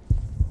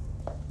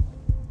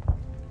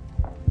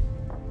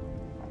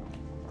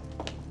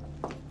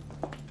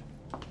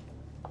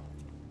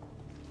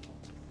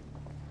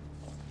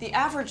 The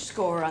average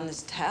score on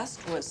this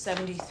test was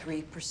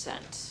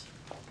 73%.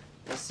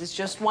 This is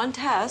just one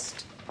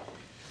test,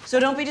 so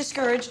don't be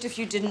discouraged if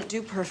you didn't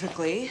do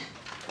perfectly.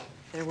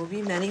 There will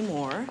be many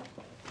more.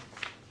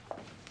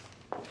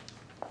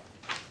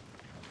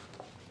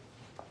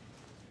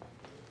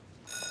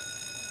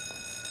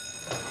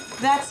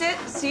 That's it.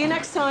 See you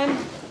next time.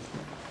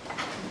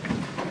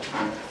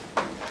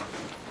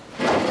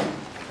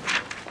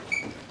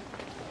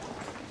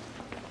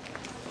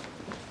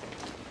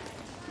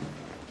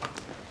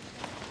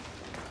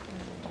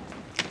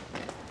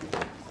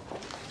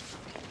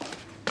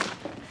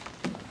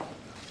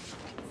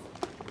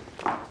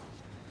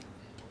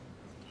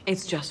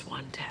 It's just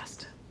one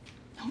test.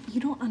 No, you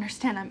don't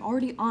understand. I'm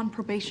already on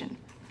probation.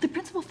 If the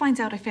principal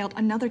finds out I failed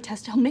another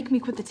test, he'll make me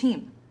quit the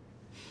team.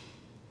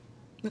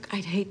 Look,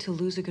 I'd hate to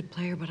lose a good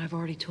player, but I've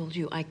already told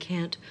you I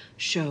can't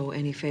show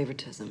any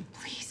favoritism.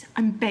 Please,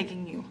 I'm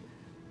begging you.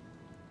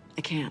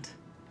 I can't.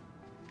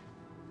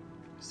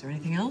 Is there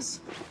anything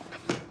else?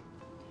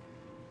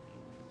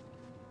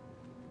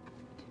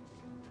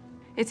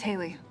 It's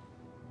Hailey.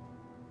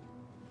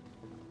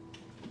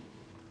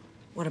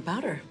 What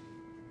about her?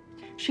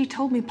 She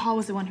told me Paul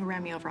was the one who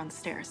ran me over on the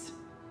stairs.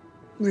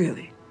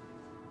 Really?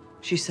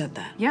 She said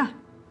that? Yeah,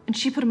 and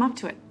she put him up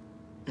to it.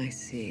 I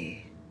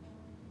see.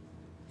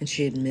 And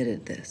she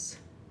admitted this.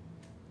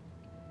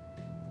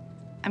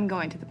 I'm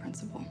going to the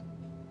principal.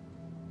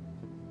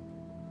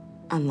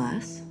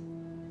 Unless?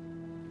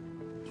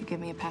 You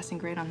give me a passing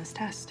grade on this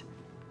test.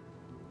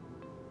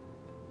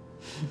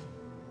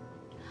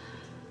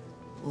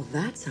 Well,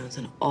 that sounds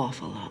an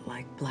awful lot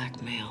like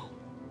blackmail.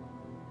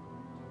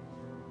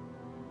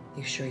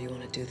 You sure you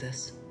want to do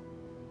this?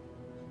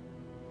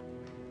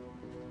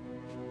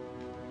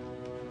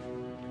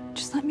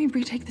 Just let me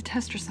retake the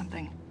test or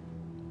something.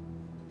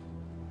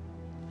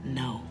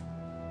 No.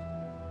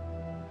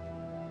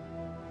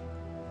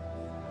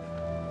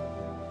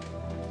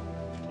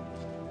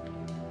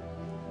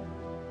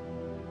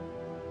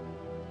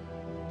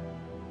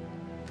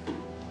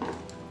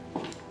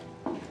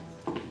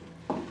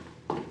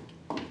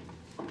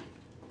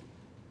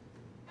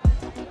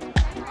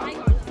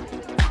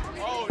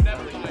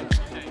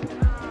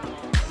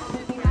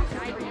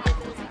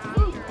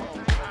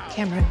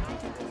 Cameron,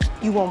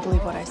 you won't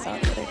believe what I saw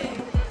the other day.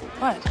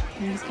 What?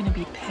 He's gonna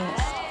be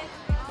pissed.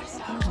 Is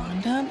that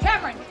Rhonda?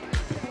 Cameron!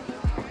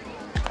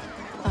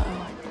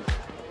 Uh-oh.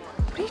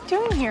 What are you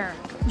doing here?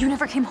 You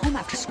never came home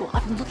after school.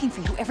 I've been looking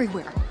for you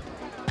everywhere.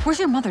 Where's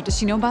your mother? Does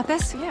she know about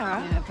this?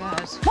 Yeah. Yeah, I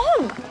bet.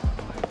 Mom!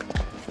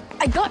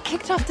 I got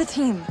kicked off the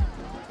team.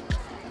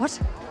 What?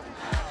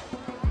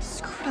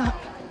 Screwed up.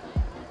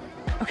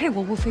 Okay,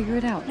 well, we'll figure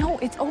it out. No,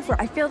 it's over.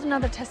 I failed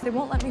another test. They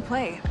won't let me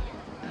play.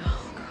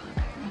 Oh,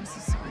 God. I'm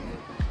so sorry.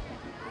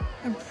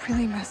 I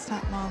really messed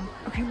up, Mom.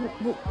 Okay,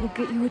 we'll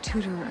get you a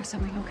tutor or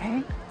something,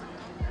 okay?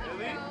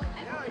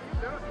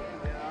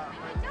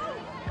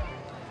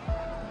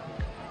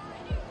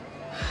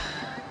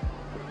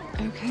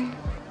 Okay.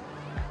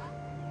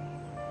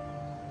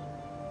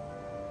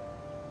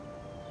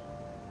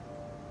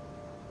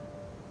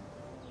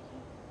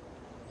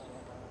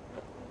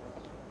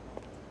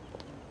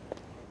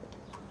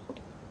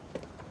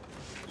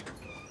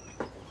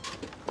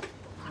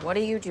 What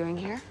are you doing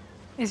here?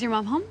 Is your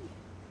mom home?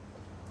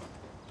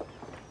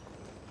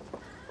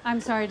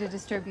 I'm sorry to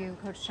disturb you,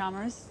 Coach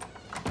Chalmers.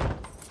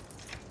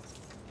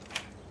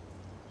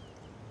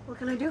 What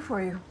can I do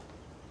for you?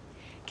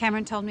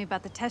 Cameron told me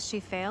about the test she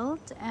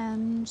failed,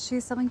 and she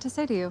has something to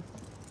say to you.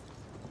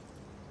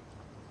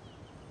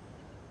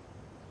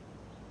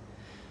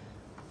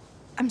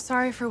 I'm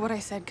sorry for what I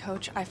said,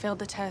 Coach. I failed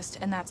the test,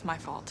 and that's my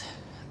fault.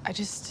 I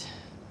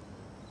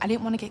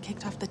didn't want to get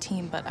kicked off the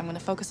team, but I'm going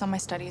to focus on my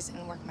studies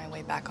and work my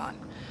way back on.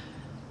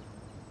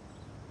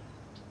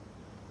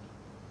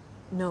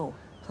 No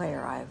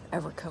player I've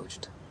ever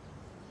coached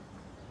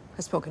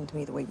has spoken to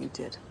me the way you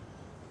did.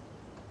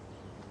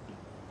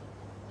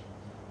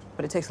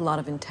 But it takes a lot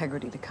of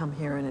integrity to come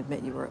here and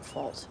admit you were at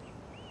fault.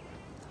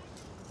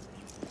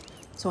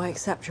 So I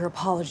accept your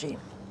apology.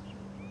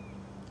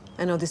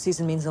 I know this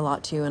season means a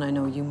lot to you, and I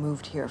know you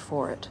moved here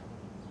for it.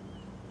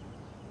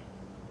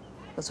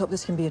 Let's hope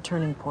this can be a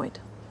turning point.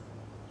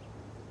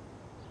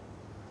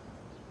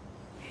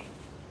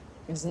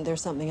 Isn't there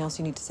something else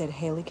you need to say to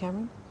Hailey,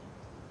 Cameron?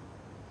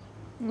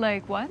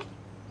 Like what?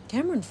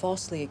 Cameron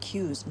falsely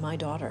accused my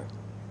daughter.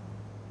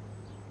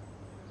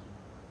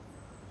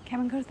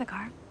 Cameron, go to the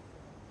car.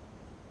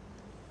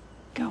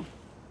 Go.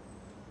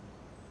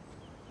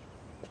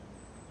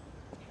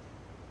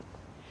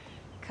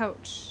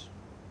 Coach,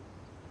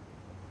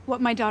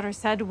 what my daughter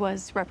said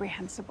was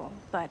reprehensible,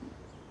 but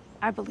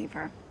I believe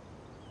her.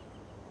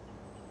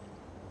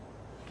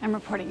 I'm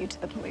reporting you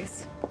to the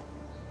police.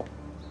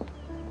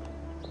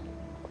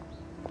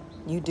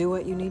 You do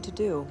what you need to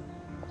do.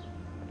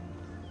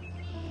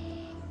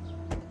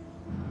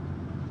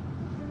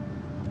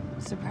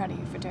 So proud of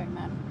you for doing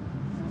that.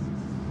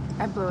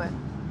 I blew it.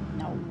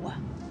 No.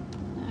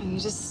 No, you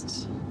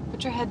just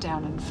put your head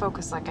down and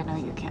focus like I know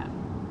you can.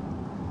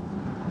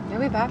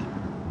 You'll be back.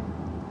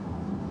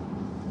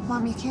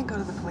 Mom, you can't go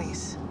to the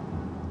police.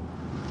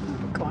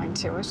 I'm going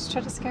to. I just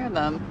try to scare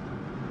them.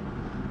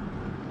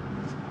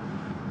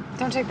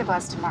 Don't take the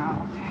bus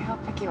tomorrow, okay? I'll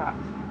pick you up.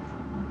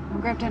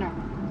 We'll grab dinner.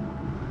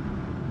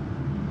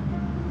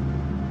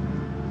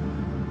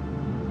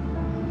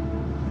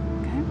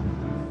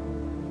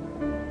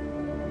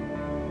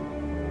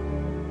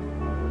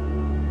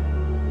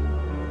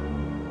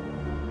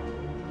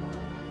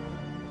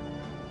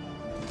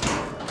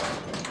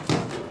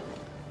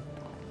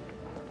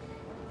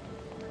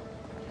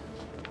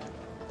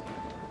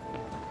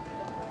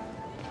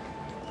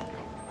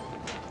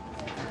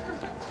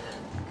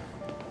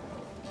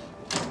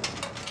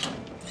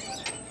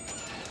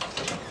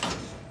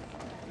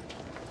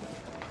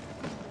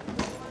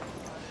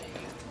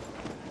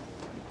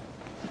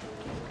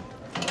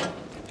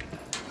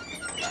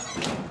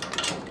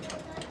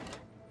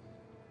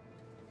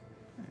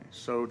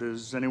 So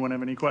does anyone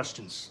have any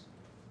questions?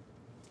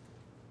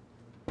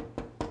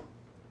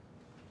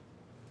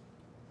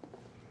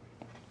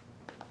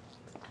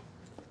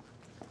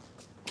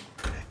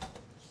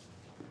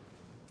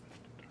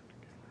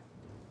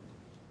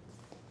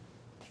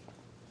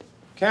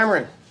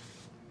 Cameron,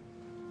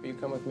 will you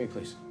come with me,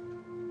 please?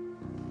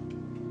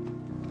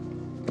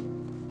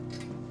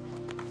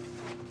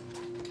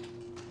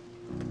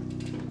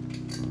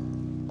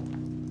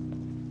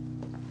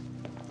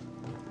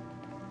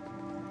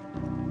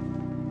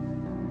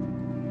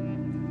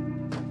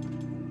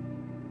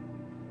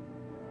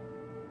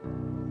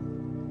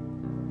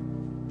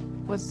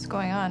 What's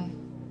going on?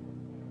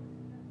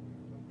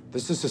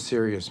 This is a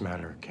serious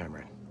matter,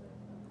 Cameron.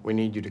 We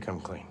need you to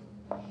come clean.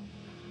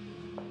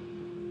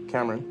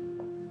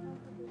 Cameron,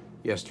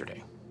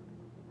 yesterday,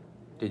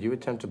 did you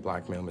attempt to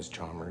blackmail Ms.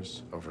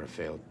 Chalmers over a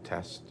failed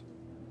test?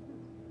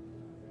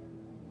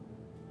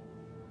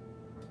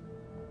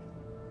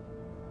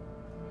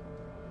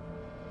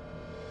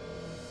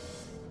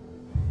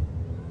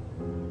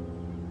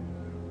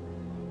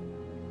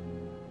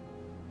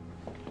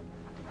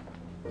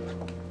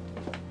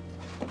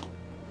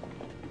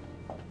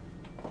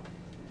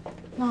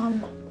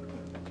 Mom,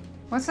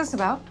 what's this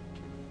about?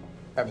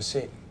 Have a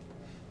seat.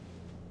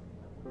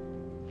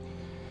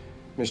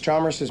 Ms.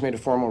 Chalmers has made a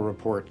formal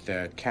report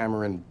that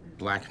Cameron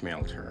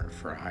blackmailed her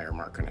for a higher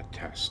mark on a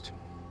test.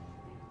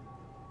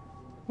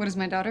 What does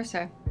my daughter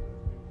say?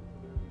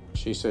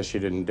 She says she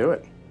didn't do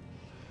it.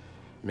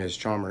 Ms.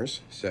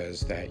 Chalmers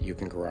says that you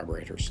can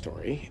corroborate her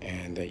story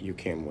and that you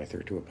came with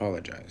her to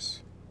apologize.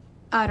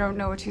 I don't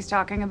know what she's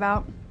talking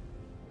about.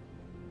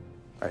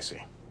 I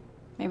see.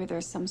 Maybe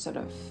there's some sort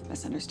of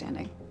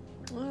misunderstanding.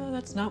 Well,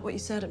 that's not what you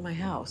said at my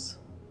house.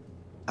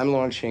 I'm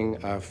launching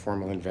a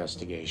formal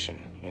investigation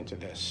into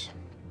this.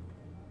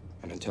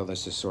 And until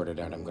this is sorted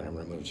out, I'm going to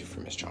remove you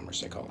from Ms. Chalmers'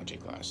 psychology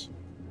class.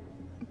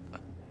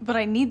 But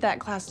I need that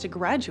class to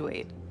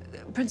graduate.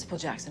 Principal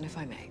Jackson, if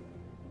I may.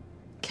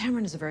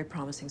 Cameron is a very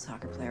promising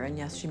soccer player, and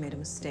yes, she made a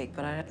mistake,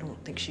 but I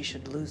don't think she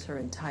should lose her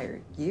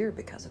entire year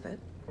because of it.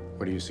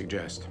 What do you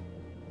suggest?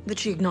 That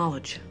she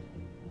acknowledge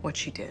what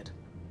she did.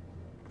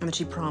 And that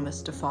she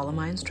promised to follow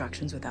my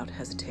instructions without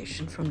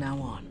hesitation from now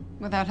on.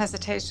 Without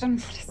hesitation?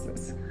 What is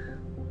this?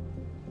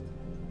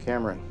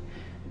 Cameron.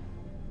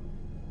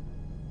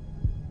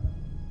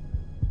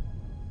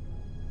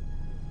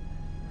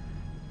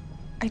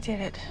 I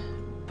did it,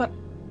 but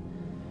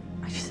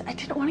I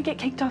didn't want to get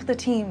kicked off the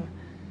team.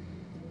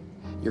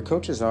 Your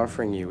coach is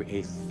offering you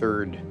a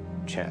third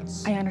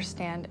chance. I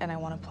understand, and I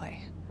want to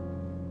play.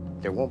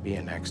 There won't be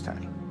a next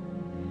time.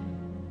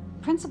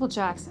 Principal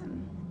Jackson,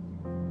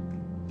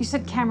 you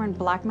said Cameron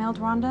blackmailed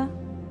Rhonda,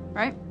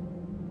 right?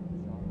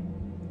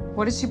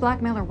 What did she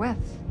blackmail her with?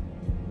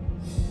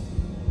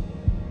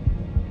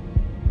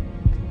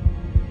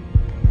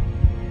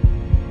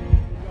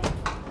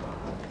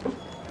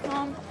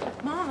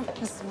 Mom.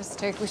 This is a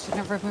mistake. We should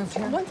never have moved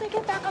here. Once I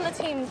get back on the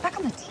team. Back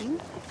on the team?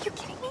 Are you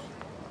kidding me?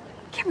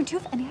 Cameron, do you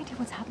have any idea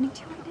what's happening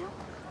to you right now?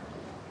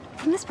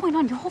 From this point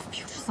on, your whole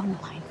future's on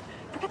the line.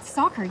 Forget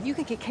soccer. You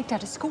could get kicked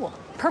out of school.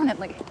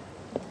 Permanently.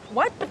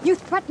 What? You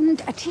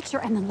threatened a teacher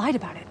and then lied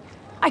about it.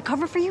 I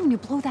cover for you and you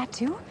blow that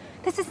too?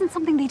 This isn't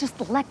something they just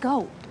let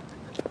go.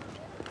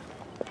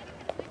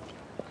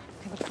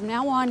 Okay, but from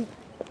now on,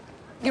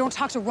 you don't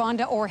talk to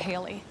Rhonda or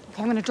Hailey.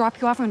 Okay, I'm gonna drop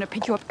you off. I'm gonna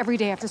pick you up every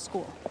day after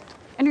school.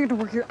 And you're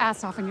gonna work your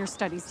ass off in your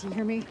studies. Do you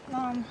hear me?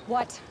 Mom.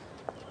 What?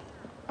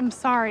 I'm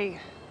sorry.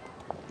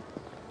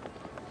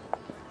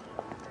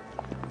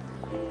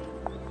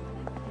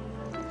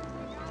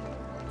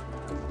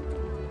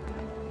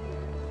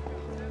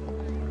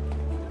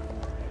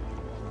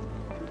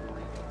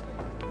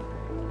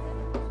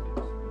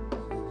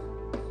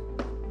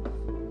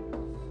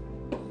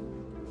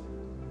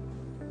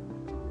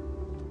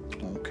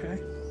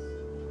 Okay.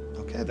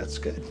 Okay, that's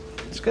good.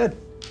 That's good.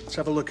 Let's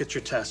have a look at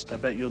your test. I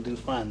bet you'll do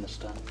fine this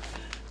time.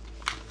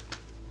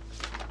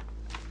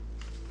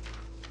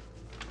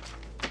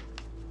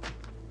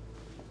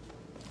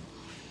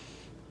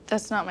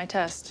 That's not my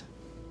test.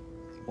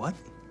 What?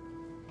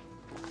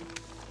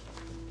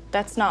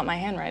 That's not my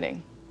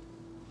handwriting.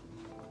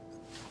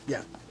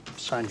 Yeah,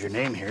 signed your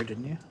name here,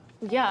 didn't you?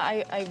 Yeah,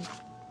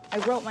 I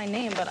wrote my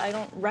name, but I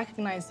don't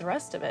recognize the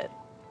rest of it.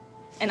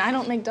 And I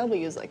don't make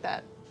W's like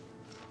that.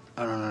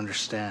 I don't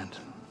understand.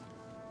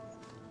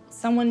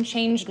 Someone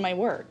changed my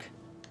work.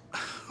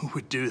 Who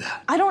would do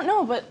that? I don't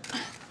know, but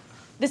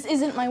this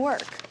isn't my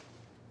work.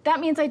 That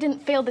means I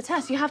didn't fail the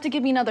test. You have to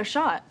give me another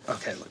shot.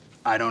 Okay, look,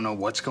 I don't know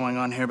what's going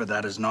on here, but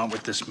that is not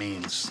what this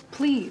means.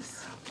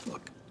 Please.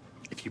 Look,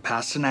 if you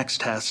pass the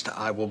next test,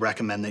 I will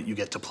recommend that you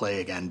get to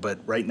play again. But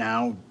right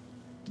now,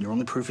 your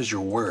only proof is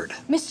your word.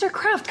 Mr.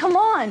 Kraft, come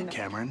on.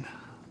 Cameron,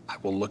 I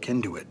will look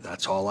into it.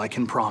 That's all I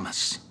can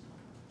promise.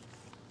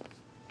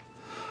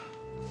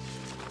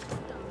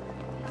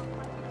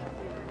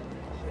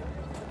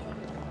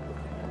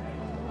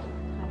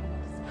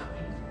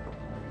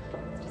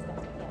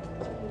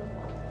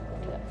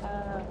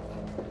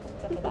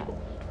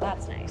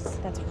 That's nice.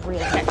 That's really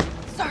good.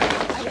 Sorry,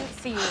 I didn't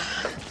see you.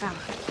 Wow.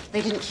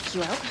 They didn't kick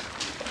you out?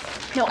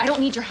 No, I don't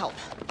need your help.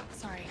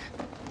 Sorry.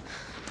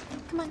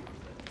 Come on.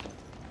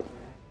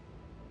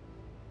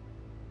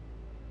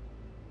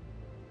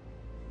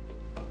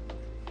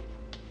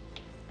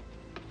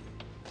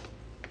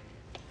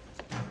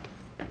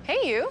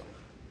 Hey, you.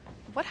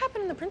 What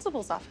happened in the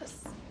principal's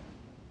office?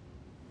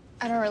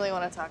 I don't really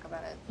want to talk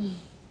about it.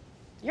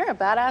 You're a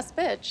badass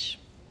bitch.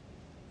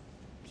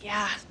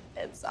 Yeah,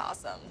 it's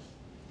awesome.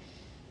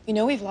 You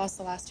know we've lost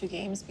the last 2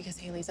 games because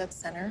Hailey's at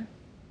center?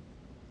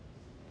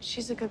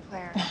 She's a good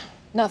player.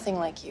 Nothing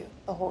like you.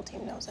 The whole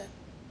team knows it.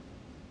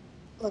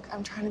 Look,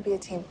 I'm trying to be a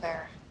team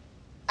player.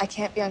 I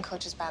can't be on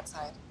Coach's bad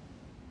side.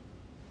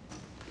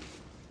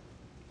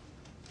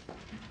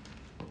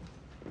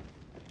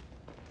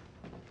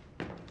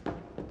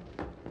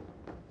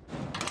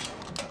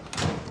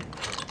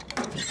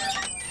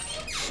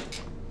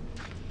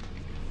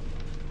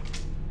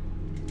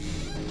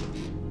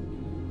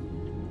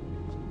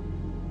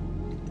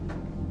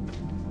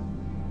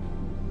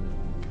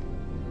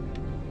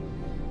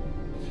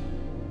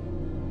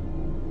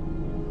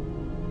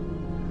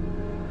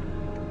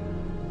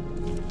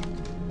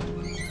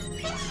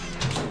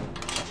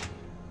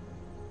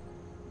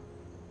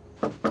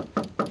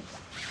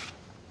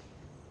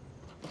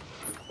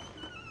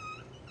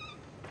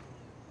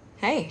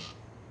 Hey.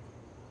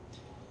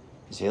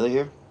 Is Hailey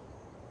here?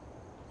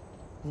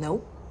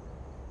 Nope.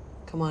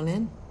 Come on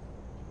in.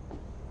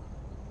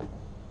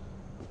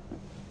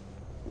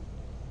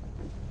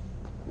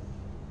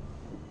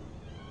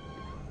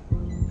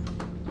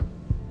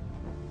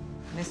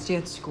 Missed you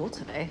at school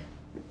today.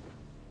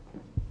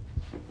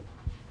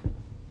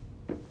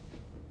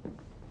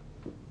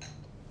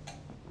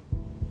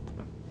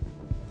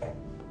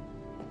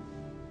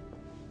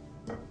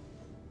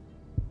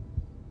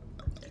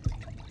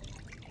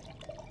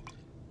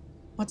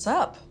 What's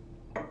up?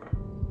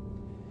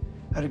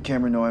 How did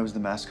Cameron know I was the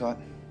mascot?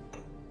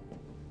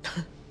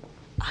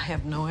 I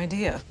have no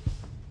idea.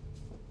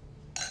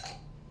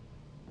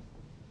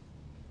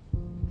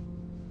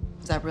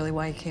 Is that really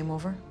why you came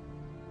over?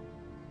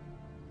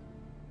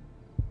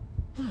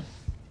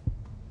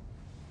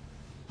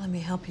 Let me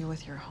help you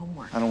with your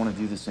homework. I don't want to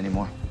do this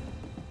anymore.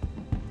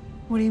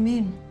 What do you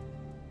mean?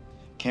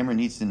 Cameron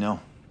needs to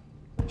know.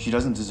 She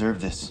doesn't deserve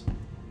this.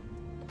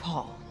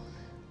 Paul,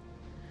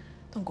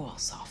 don't go all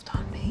soft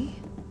on me.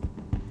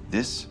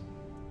 This?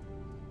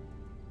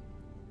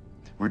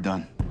 We're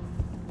done.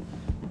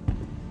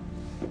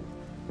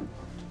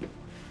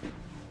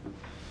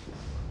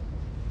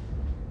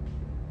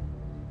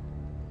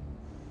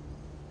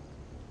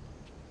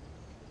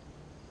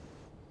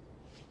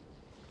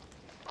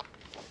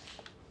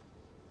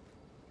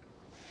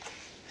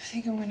 I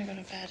think I'm gonna go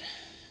to bed.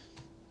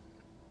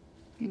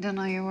 You done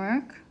all your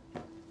work?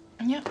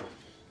 Yep.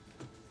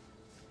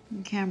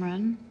 And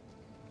Cameron?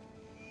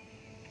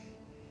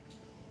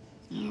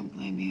 I don't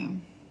blame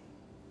you.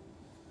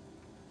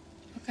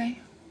 Okay.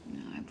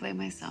 No, I blame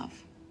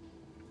myself.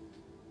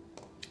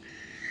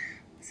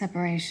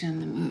 Separation,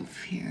 the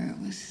move here,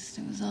 it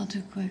was all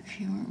too quick.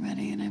 You weren't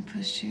ready and I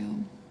pushed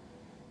you.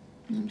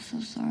 I'm so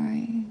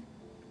sorry.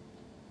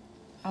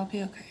 I'll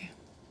be okay.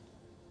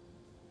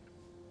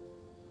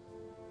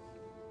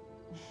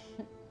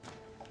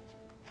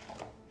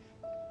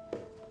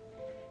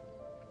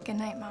 Good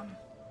night, Mom.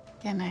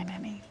 Good night,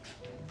 honey.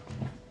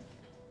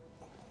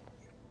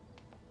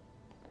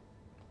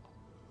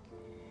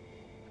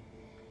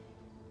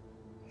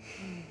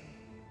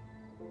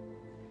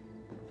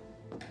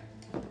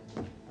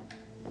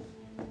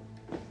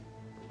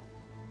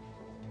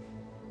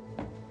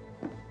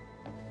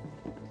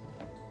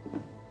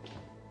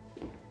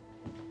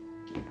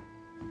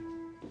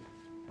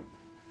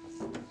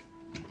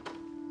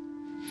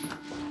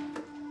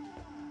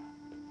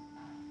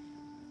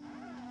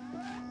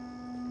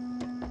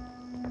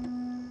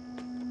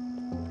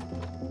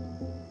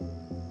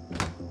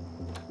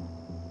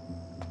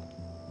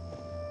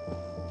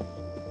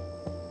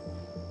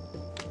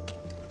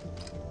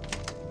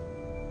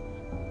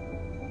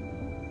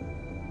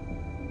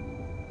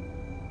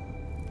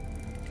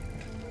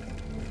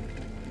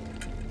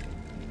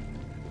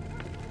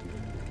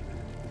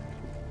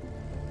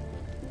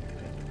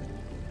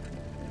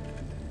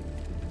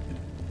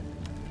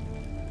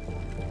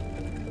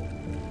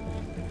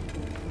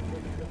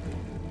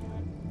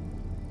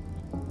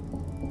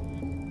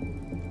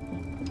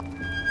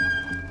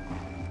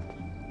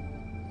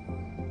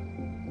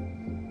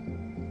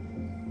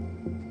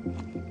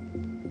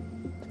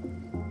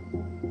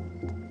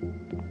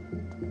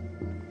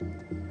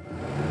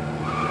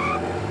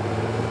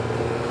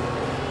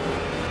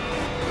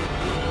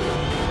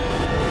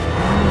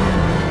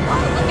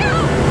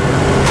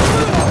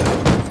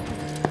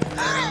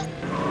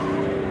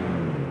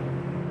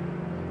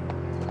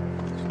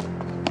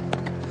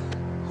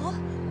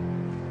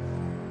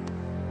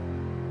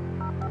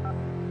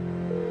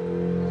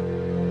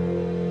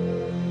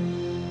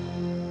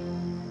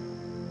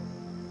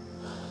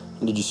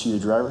 Did you see the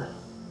driver?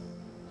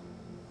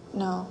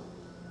 No.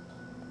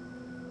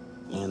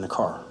 And the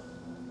car?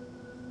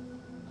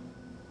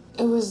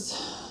 It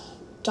was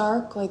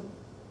dark, like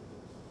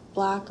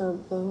black or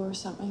blue or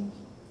something.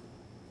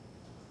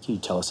 Can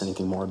you tell us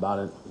anything more about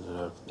it? Was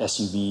it a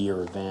SUV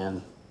or a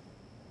van?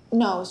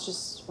 No, it was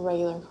just a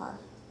regular car.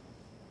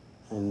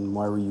 And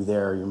why were you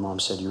there? Your mom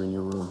said you were in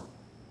your room.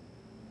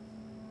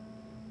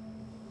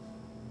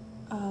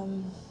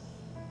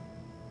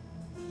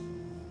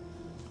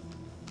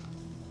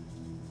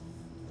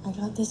 I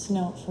got this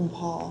note from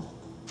Paul.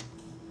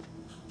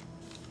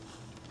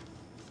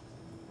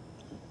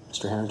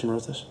 Mr. Harrington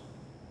wrote this?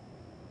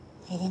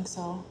 I think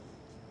so.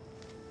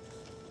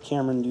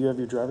 Cameron, do you have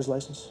your driver's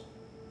license?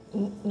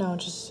 No,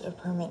 just a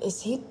permit.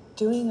 Is he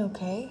doing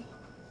okay?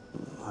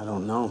 I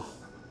don't know.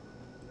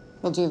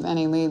 Well, do you have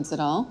any leads at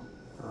all?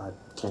 I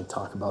can't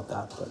talk about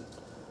that, but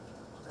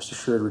rest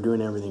assured we're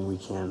doing everything we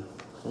can.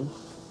 Okay?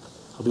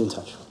 I'll be in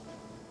touch.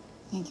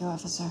 Thank you,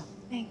 officer.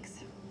 Thanks.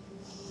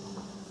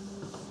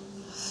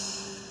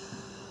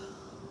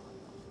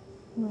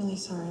 I'm really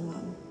sorry,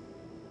 Mom.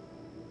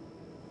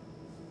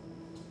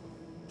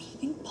 I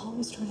think Paul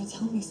was trying to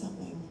tell me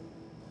something.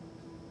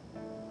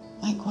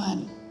 Like what?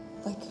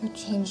 Like who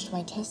changed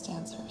my test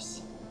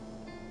answers.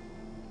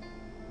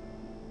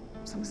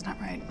 Something's not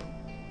right.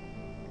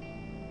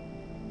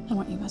 I don't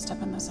want you messed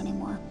up in this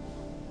anymore.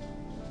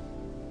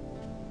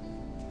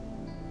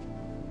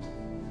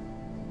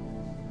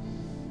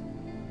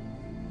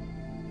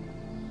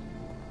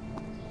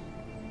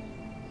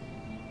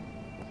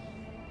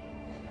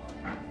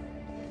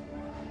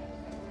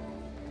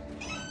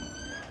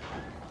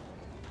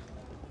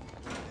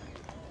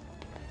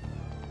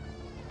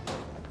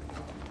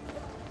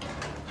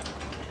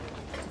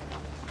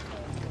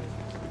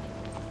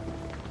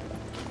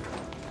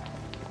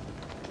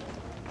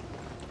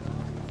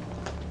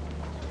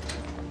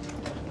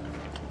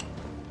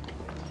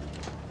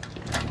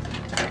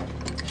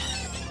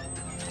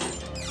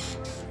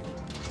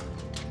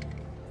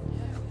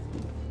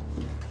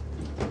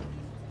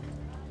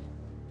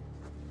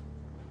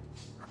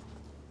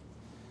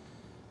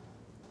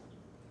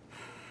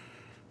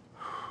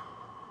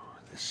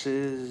 This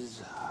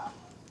is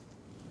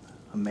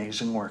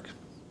amazing work.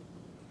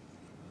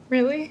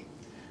 Really?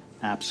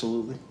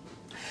 Absolutely.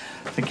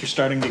 I think you're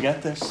starting to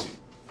get this.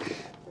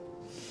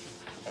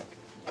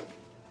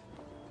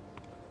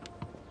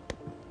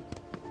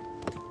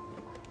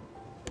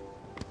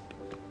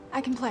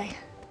 I can play.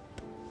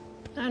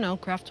 I know,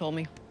 Kraft told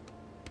me.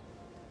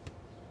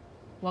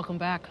 Welcome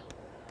back.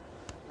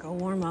 Go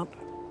warm up.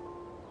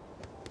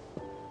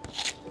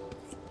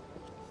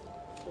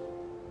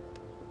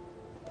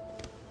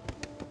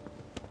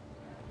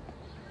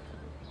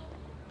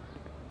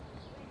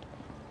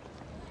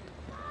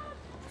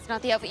 It's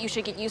not the outfit you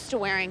should get used to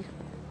wearing.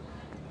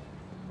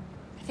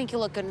 I think you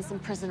look good in some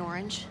prison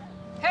orange.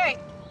 Hey!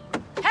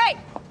 Hey!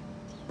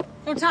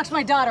 Don't talk to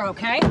my daughter,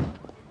 okay?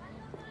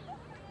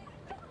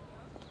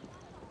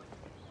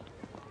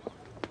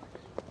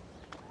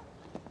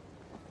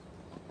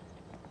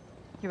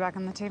 You back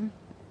on the team?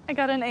 I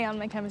got an A on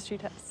my chemistry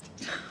test.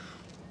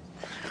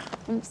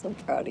 I'm so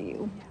proud of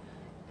you.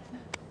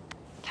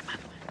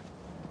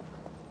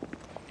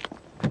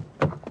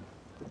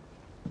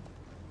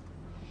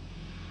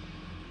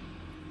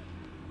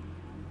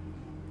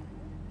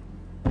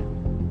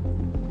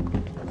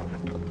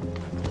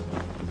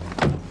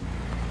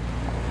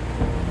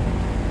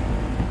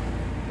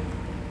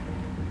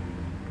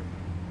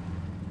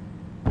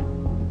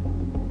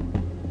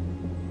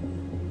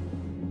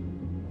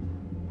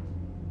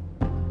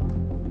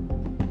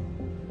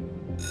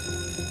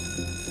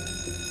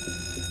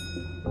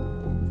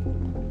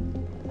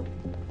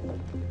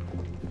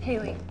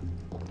 Hailey.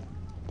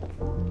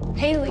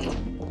 Hailey.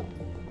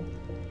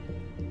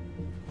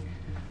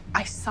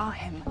 I saw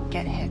him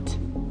get hit.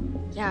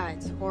 Yeah,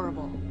 it's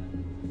horrible.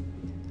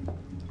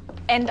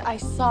 And I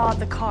saw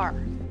the car.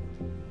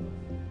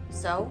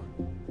 So?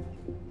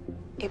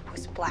 It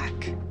was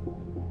black.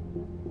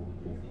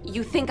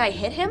 You think I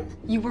hit him?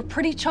 You were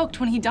pretty choked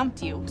when he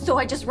dumped you. So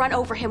I just run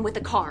over him with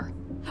the car.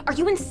 Are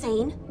you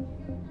insane?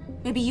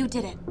 Maybe you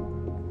did it.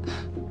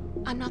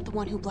 I'm not the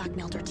one who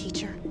blackmailed her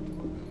teacher.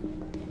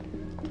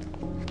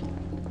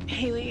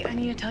 Hailey, I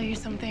need to tell you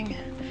something.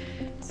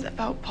 It's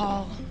about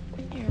Paul.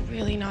 You're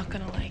really not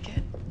gonna like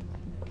it.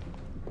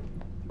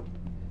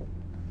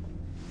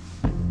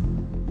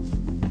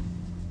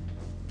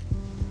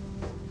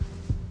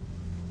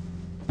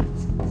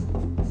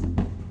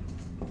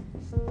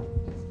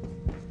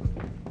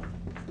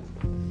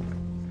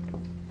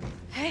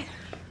 Hey,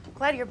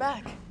 glad you're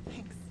back.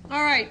 Thanks.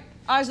 All right,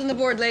 eyes on the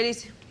board,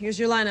 ladies. Here's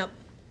your lineup.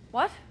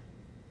 What?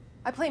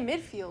 I play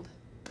midfield.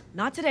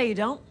 Not today, you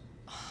don't.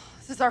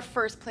 This is our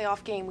first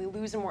playoff game. We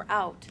lose and we're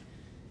out.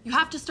 You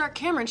have to start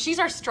Cameron. She's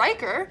our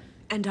striker.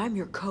 And I'm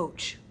your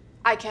coach.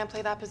 I can't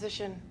play that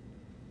position.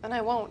 And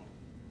I won't.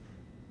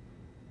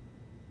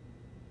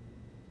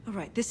 All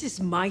right, this is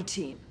my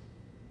team.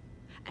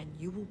 And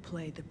you will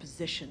play the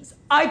positions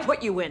I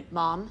put you in.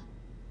 Mom,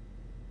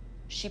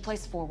 she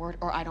plays forward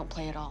or I don't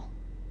play at all.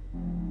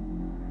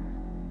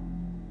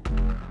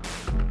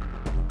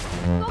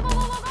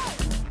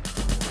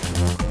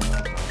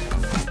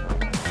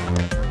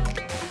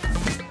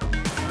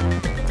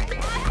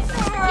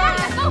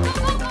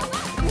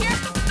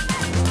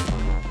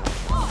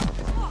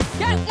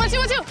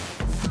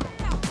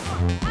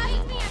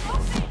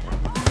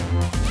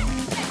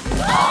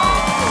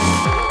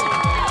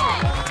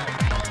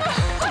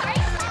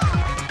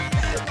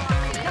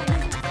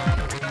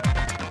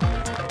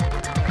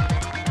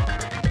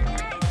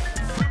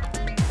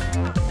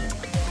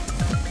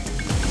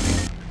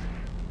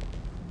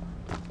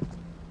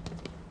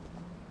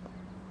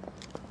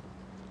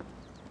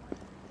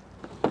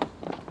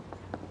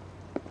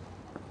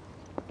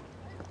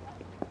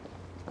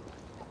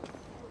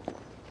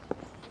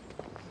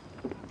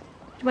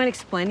 Do you mind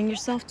explaining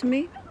yourself to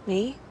me?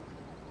 Me?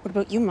 What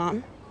about you,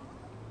 Mom?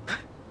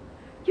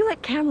 You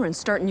let Cameron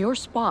start in your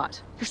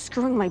spot. You're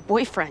screwing my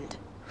boyfriend.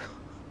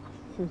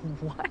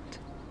 What?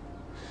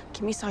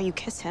 Kimmy saw you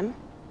kiss him.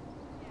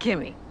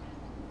 Kimmy?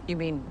 You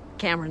mean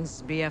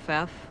Cameron's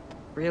BFF?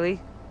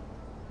 Really?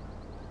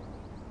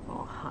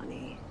 Oh,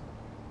 honey.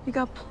 You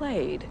got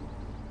played.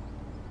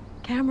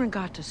 Cameron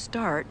got to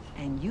start,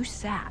 and you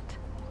sat.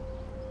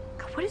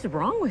 God, what is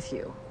wrong with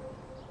you?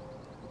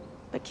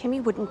 But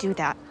Kimmy wouldn't do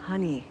that.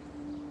 Honey,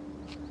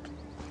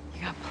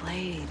 you got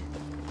played.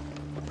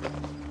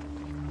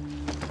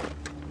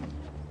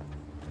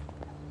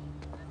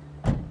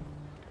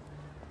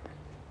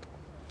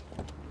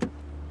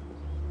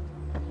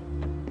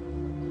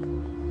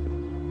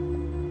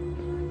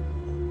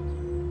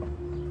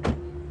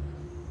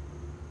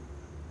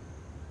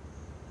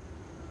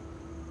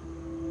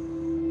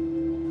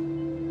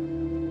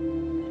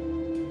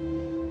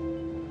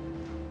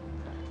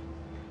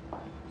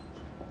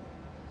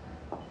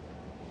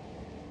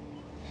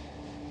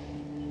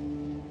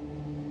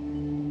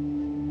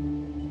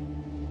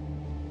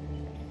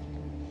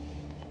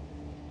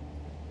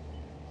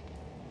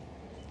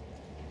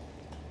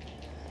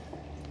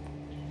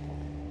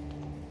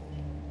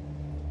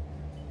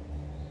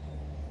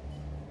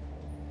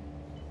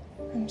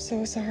 I'm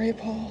so sorry,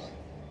 Paul.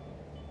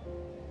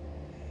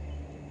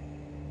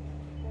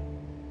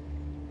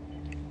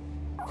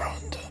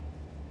 Rhonda.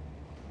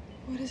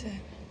 What is it?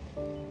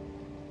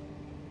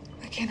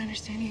 I can't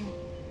understand you.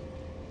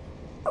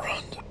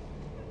 Rhonda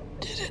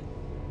did it.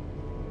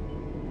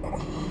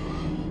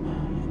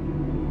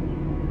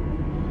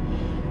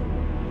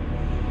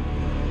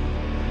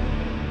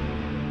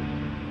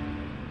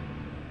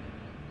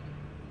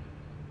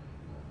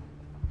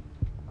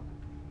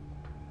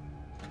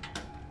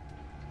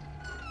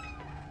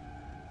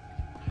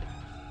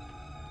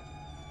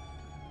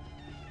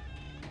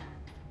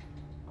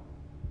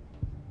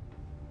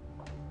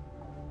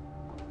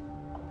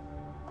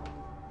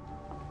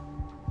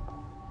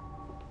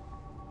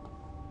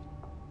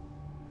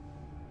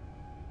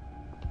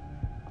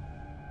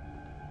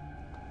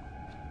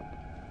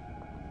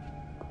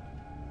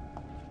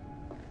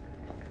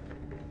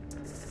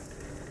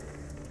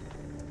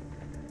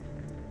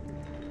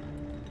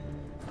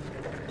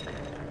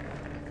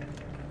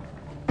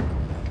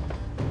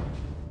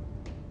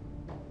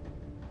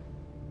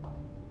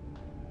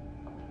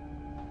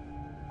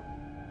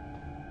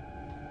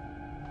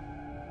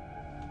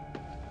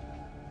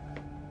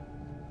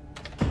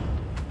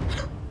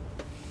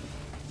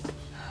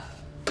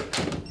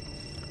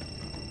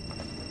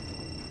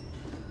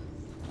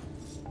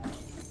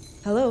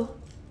 Hello?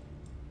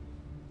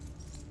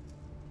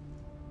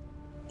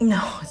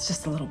 No, it's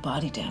just a little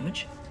body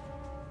damage.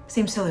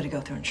 Seems silly to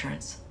go through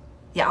insurance.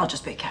 Yeah, I'll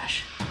just pay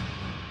cash.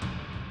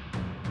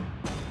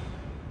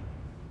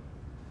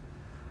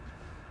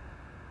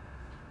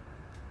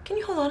 Can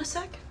you hold on a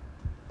sec?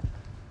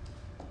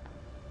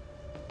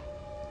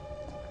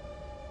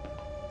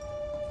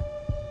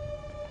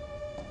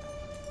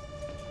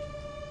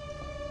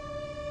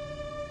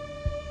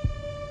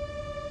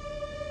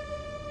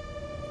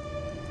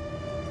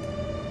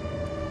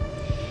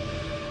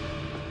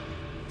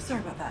 Sorry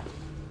about that.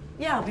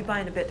 Yeah, I'll be by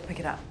in a bit to pick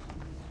it up.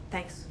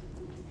 Thanks.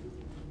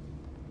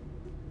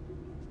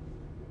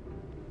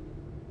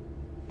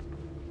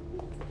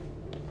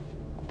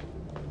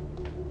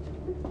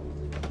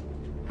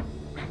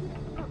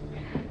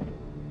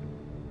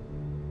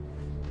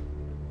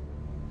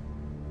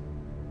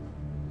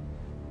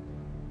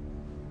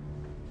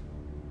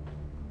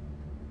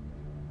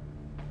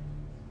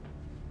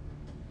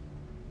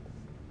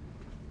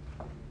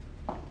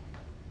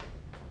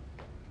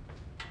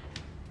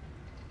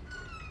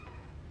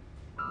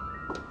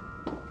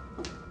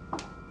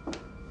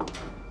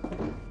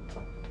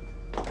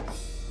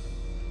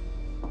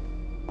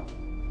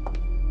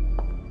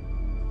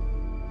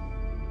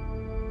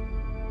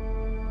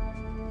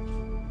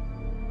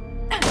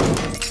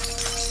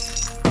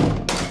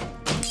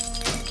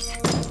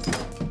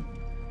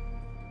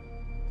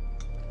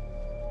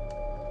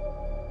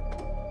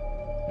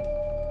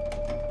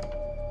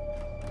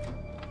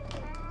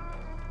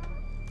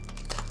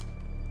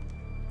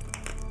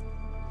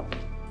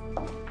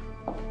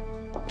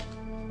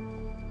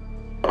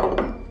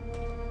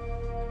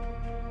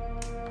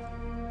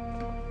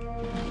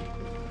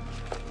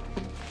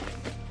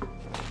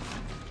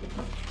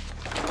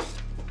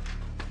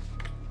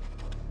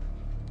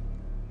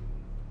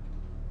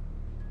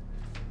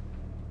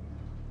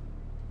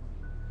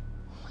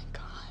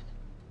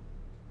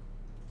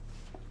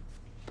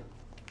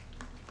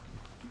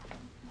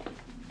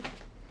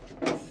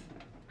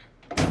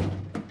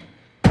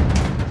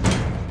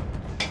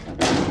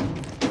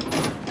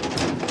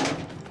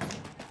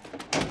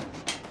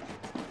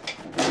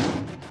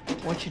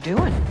 What you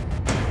doing?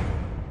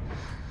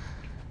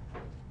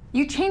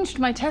 You changed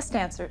my test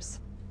answers.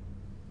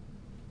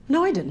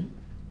 No, I didn't.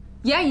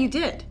 Yeah, you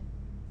did.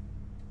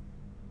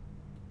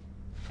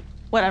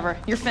 Whatever,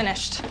 you're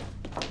finished.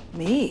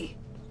 Me?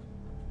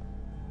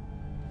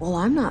 Well,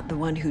 I'm not the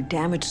one who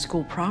damaged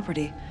school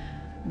property,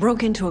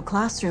 broke into a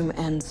classroom,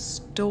 and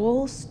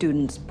stole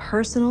students'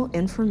 personal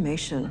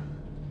information.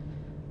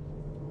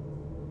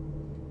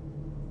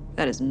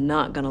 That is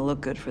not gonna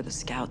look good for the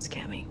Scouts,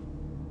 Cammy.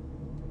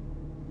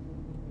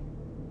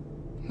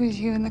 It was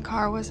you in the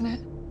car, wasn't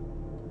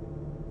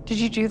it? Did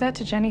you do that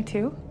to Jenny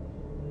too?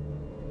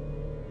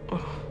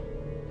 Oh,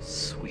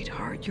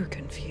 sweetheart, you're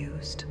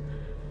confused.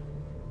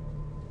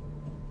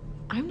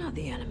 I'm not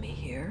the enemy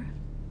here.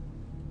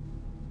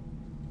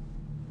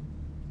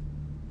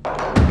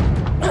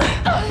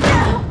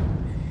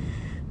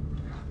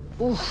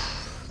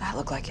 Oof, that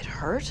looked like it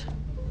hurt.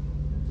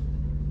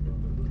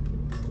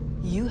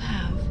 You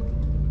have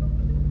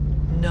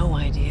no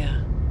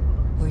idea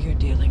who you're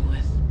dealing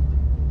with.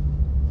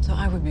 So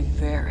I would be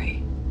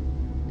very,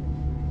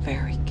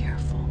 very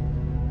careful.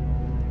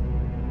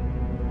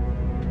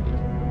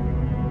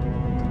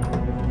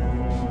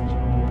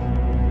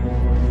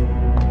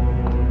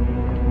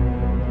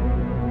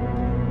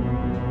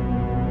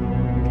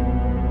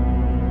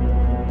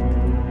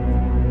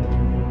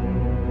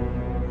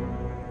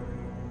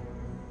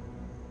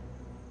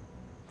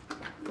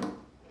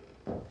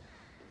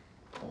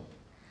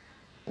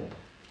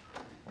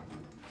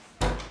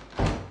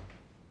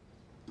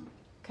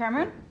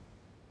 Cameron?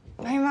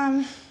 Hey,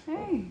 Mom.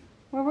 Hey,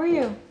 where were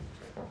you?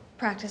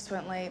 Practice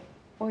went late.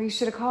 Well, you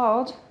should have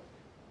called.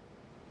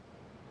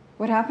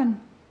 What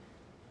happened?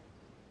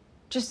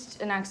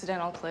 Just an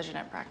accidental collision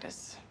at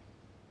practice.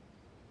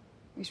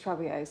 You should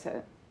probably ice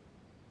it.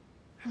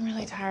 I'm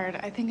really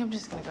tired. I think I'm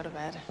just gonna go to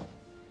bed.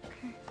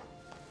 Okay.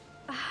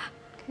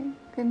 Okay,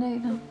 good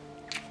night, huh?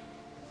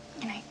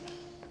 Good night.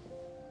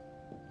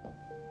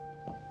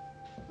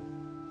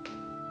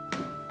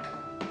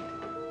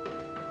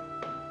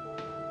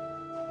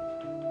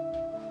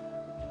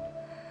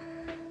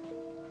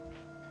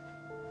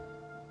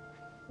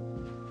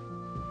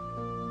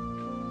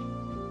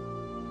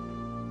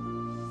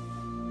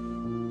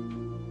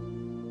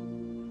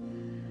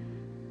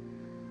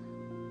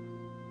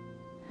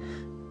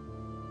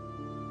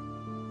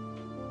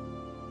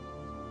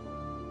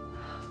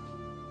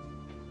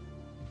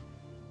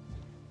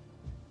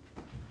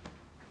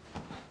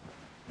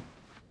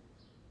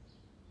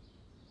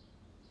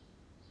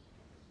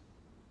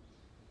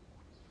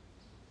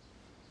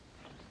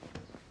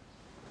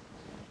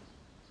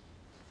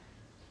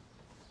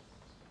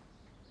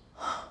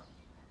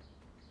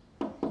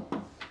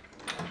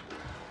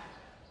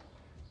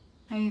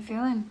 How you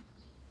feeling?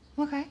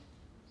 Okay.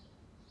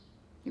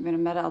 You've been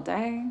in bed all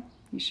day.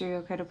 You sure you're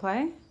okay to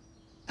play?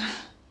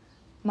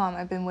 Mom,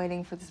 I've been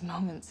waiting for this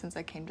moment since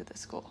I came to this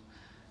school.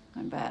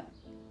 I bet.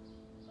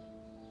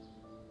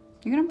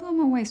 You're gonna blow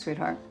my way,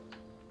 sweetheart.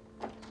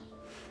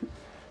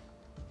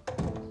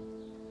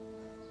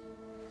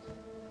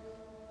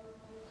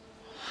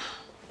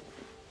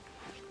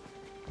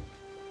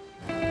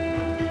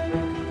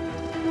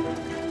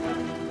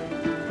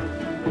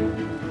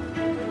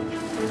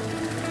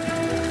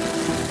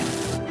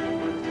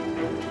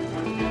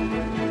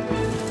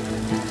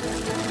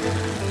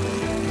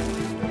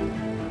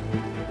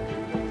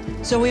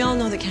 So we all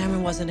know that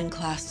Cameron wasn't in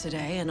class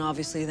today, and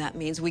obviously that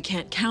means we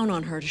can't count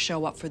on her to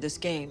show up for this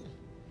game.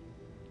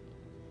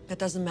 That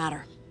doesn't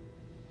matter.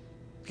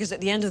 Because at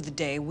the end of the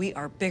day, we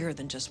are bigger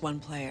than just one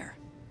player.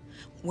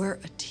 We're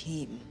a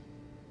team.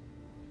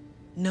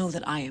 Know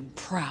that I am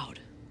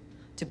proud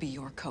to be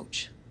your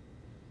coach.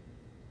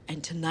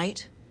 And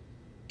tonight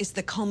is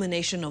the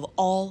culmination of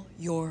all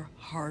your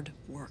hard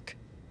work.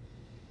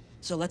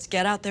 So let's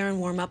get out there and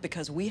warm up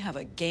because we have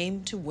a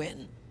game to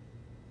win.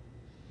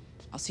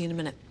 I'll see you in a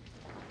minute.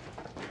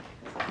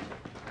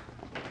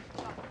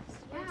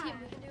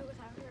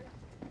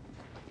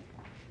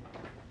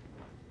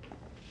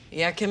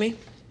 Yeah, Kimmy?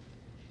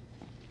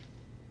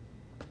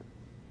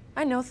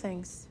 I know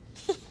things.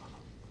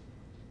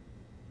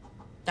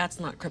 That's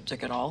not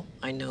cryptic at all.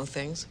 I know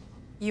things.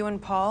 You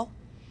and Paul?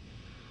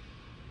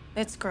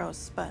 It's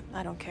gross, but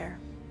I don't care.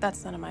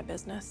 That's none of my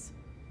business.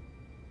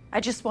 I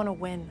just want to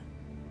win.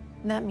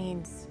 And that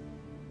means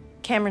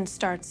Cameron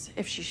starts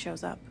if she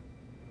shows up.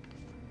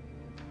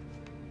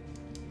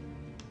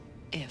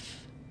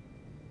 If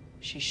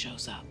she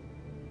shows up.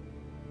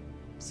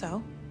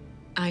 So?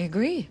 I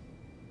agree.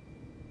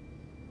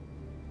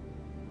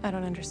 I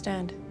don't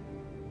understand.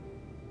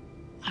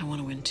 I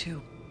want to win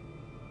too.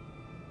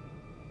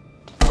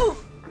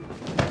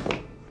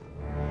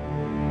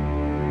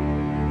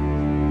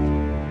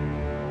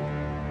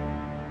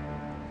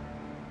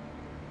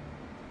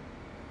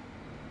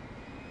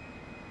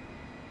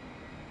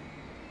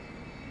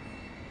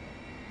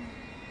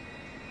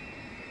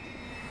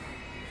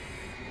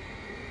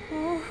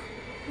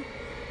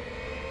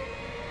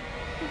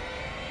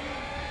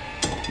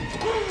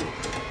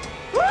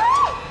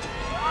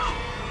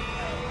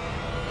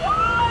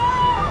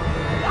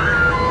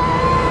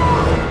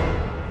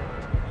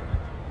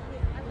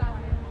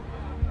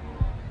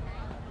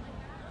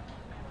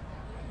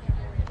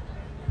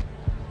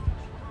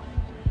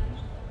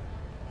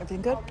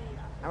 Everything good?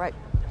 All right.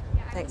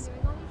 Thanks.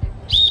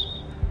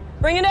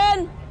 Bring it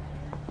in!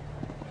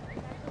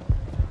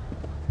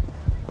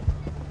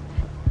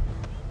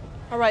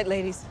 All right,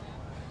 ladies.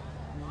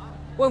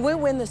 When we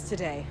win this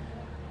today,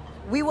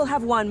 we will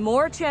have won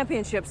more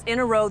championships in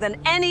a row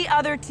than any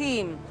other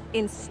team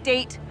in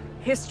state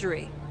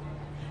history.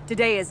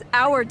 Today is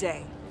our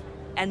day,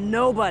 and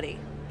nobody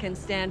can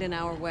stand in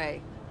our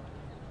way.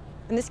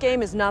 And this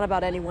game is not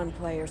about any one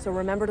player, so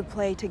remember to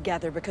play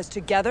together, because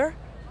together,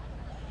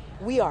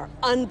 we are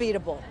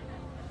unbeatable.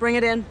 Bring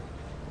it in.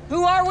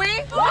 Who are we?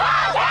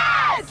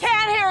 Wildcats!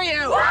 Can't hear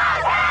you!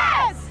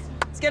 Wildcats!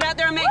 Let's get out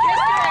there and make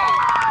history!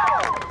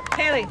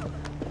 Hailey.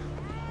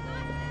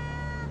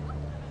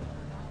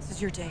 This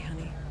is your day,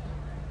 honey.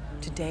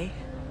 Today,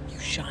 you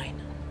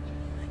shine.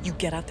 You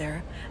get out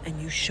there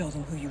and you show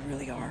them who you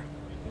really are.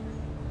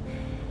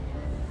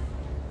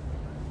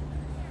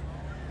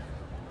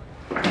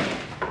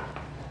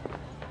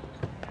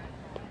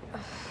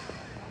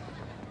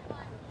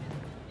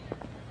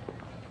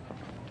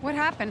 What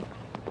happened?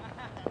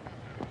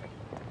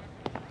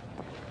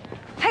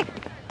 Hey!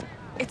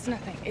 It's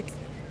nothing. It's...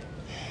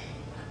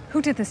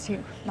 Who did this to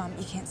you? Mom,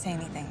 you can't say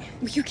anything.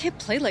 You can't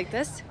play like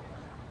this.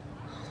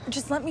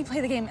 Just let me play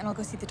the game and I'll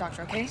go see the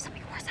doctor, okay? If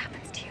something worse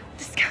happens to you.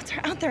 The scouts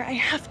are out there. I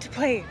have to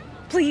play.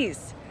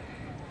 Please.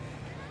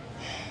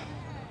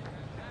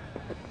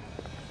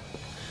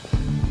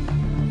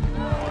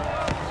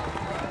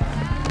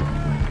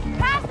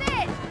 Pass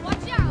it!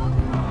 Watch out!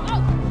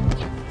 Oh,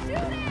 shoot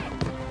it!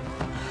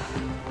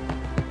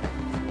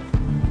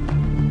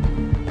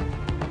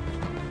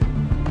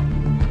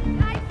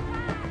 Nice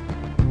pass!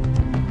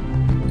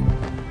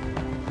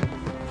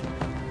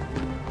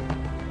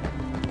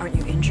 Aren't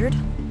you injured?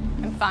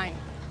 I'm fine.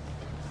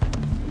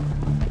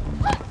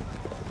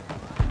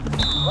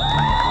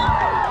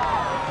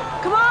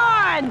 Come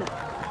on!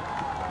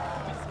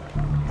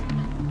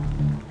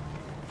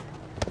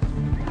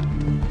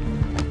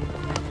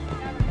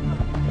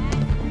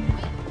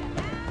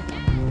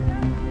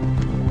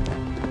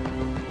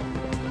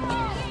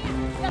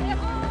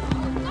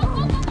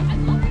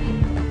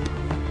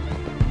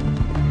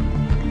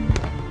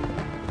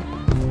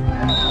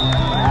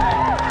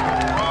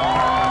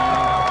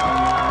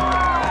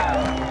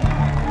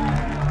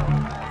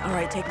 All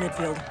right, take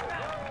midfield.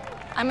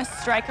 I'm a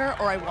striker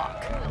or I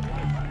walk.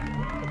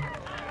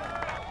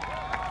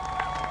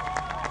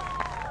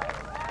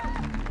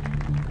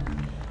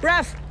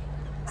 Ref,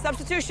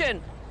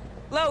 substitution.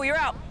 Lowe, you're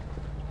out.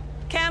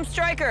 Cam,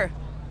 striker.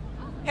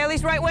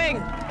 Hailey's right wing.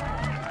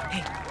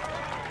 Hey,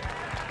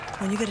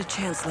 when you get a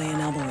chance, lay an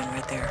elbow in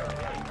right there.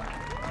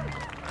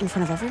 In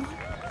front of everyone?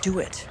 Do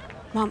it.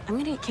 Mom, I'm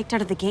gonna get kicked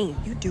out of the game.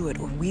 You do it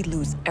or we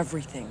lose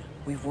everything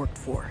we've worked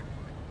for.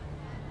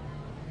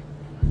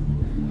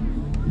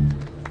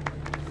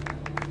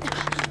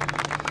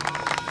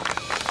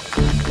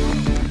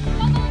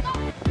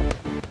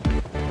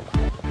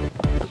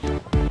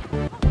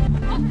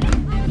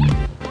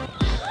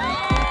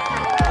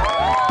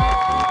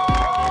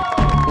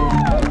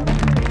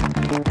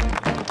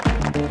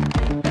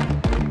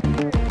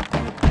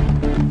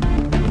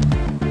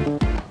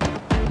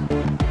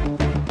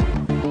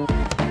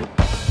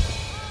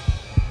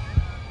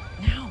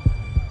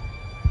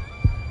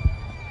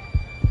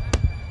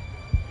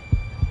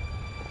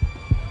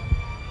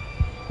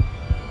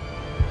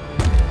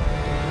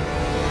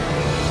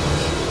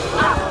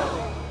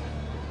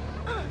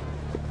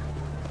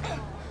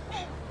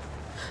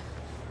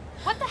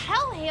 What the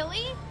hell,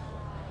 Hailey?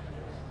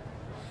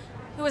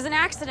 It was an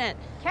accident.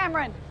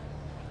 Cameron!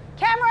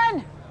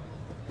 Cameron!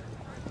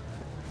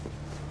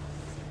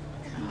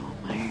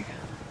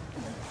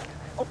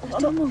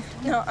 Don't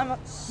move. No, I'm a...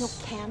 No,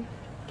 Cam.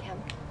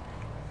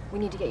 We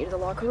need to get you to the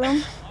locker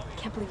room. I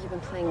can't believe you've been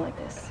playing like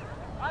this.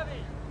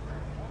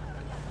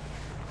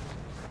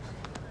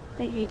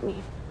 They hate me.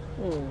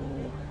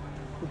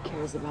 Who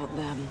cares about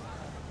them?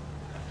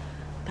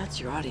 That's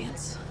your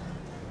audience.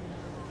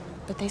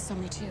 But they saw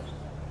me too.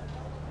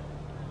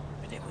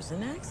 But it was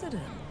an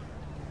accident.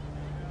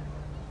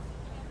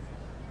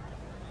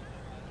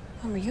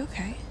 Mom, are you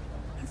okay?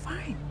 I'm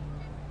fine.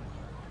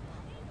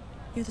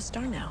 You're the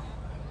star now.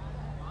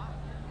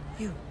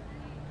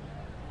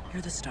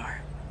 You're the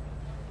star.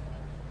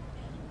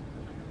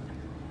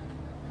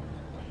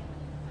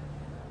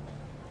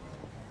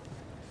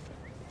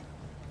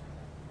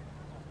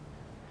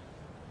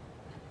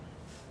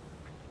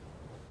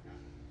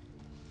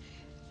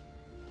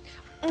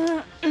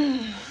 You're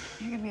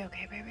gonna be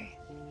okay, baby.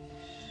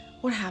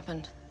 What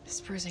happened? This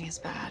bruising is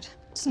bad.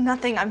 It's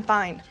nothing. I'm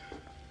fine.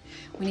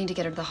 We need to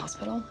get her to the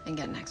hospital and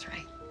get an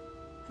x-ray.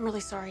 I'm really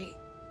sorry.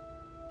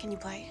 Can you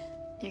play?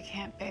 You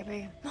can't,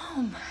 baby.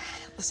 Mom,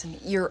 listen,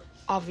 you're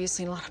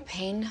obviously in a lot of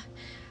pain,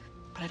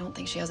 but I don't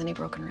think she has any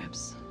broken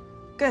ribs.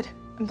 Good.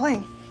 I'm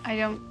playing. I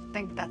don't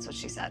think that's what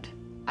she said.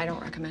 I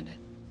don't recommend it.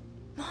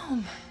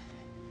 Mom,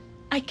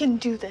 I can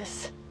do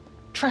this.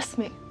 Trust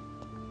me.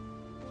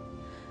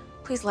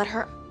 Please let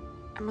her.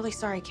 I'm really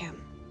sorry,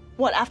 Cam.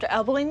 What, after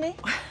elbowing me?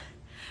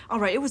 All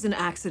right, it was an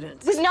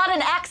accident. It was not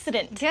an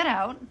accident. Get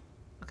out.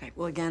 Okay,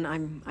 well, again,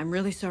 I'm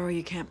really sorry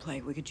you can't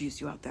play. We could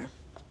use you out there.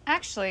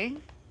 Actually,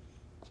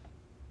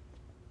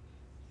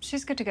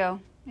 she's good to go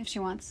if she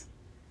wants.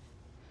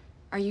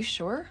 Are you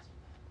sure?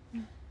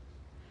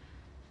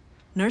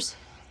 Nurse?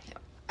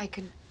 I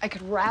could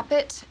wrap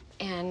it,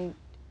 and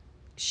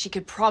she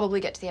could probably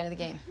get to the end of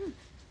the game.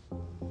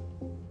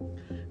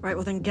 Right,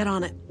 well, then get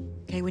on it.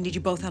 Okay, we need you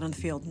both out on the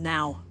field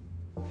now.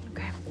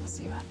 Okay, I'll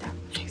see you out there.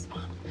 Thanks,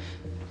 Mom.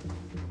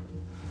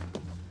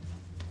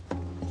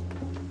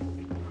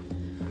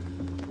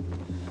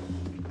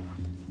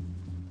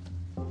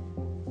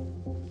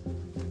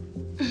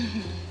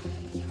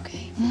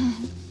 Okay.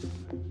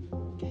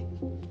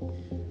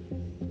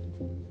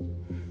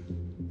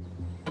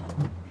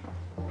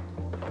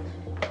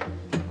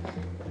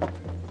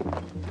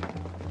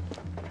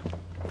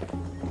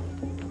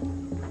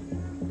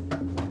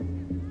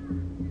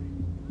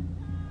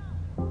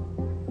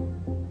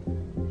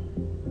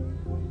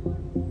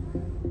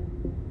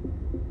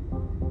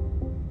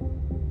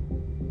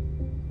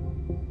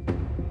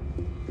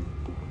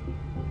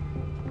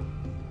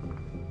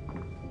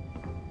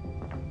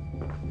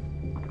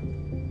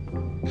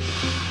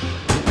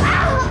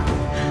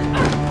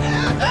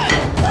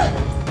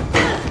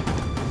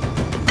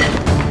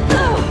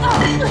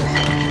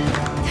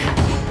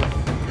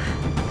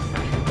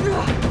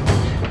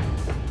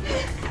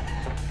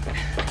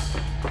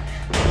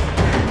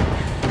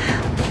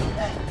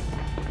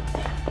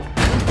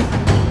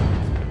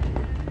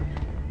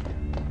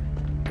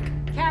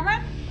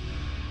 Cameron?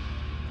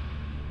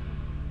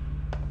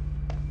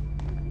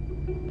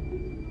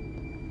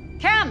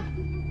 Cam!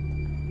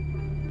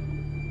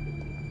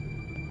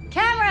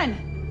 Cameron!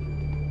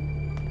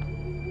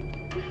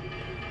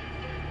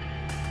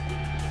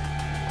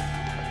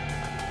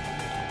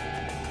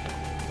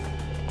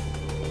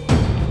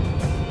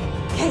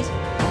 Kate!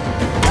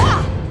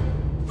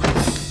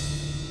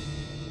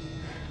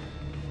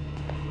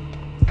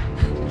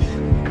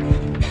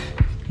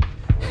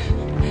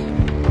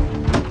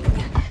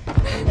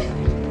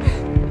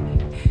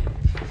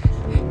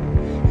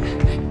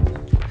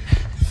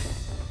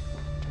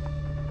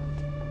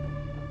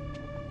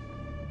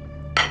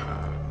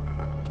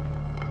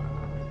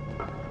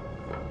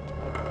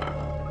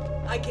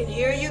 I can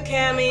hear you,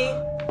 Cammy.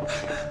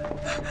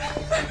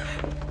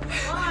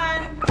 Come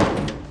on.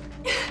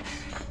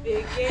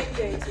 Big game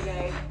day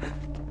today.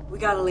 We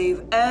gotta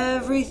leave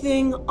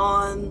everything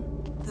on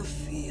the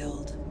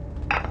field.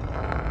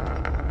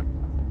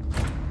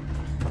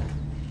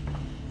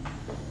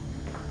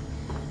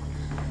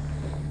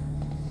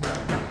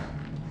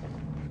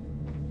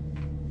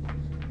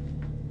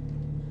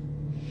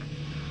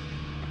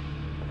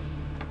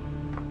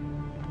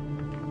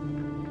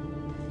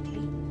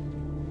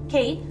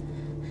 Kate?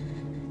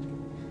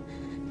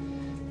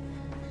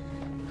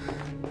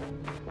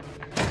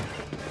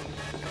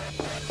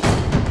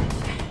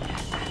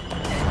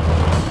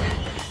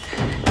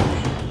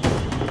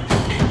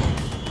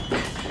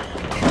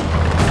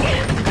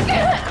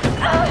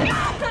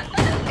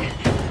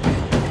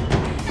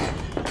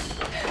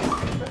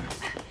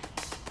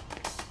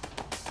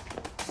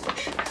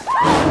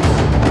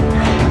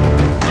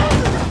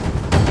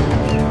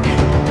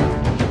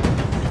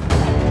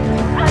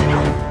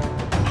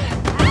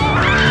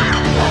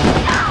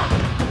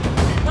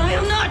 I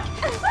am not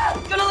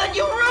gonna let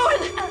you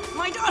ruin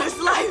my daughter's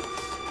life.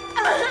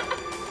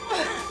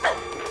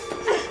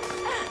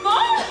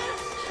 Mom?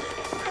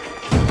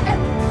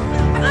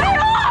 What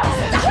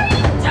are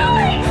you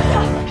doing?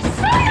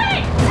 Stop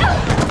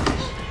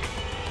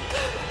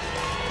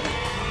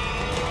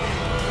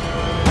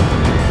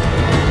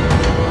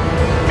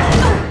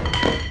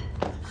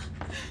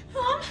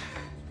Mom?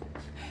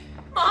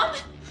 Mom?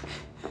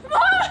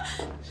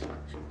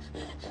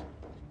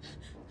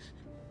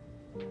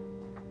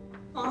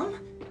 Mom?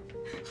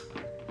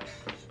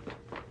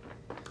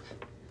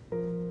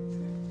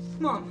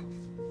 Mom.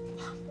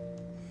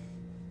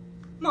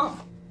 Mom.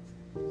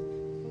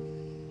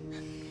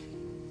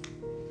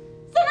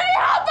 Somebody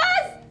help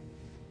us!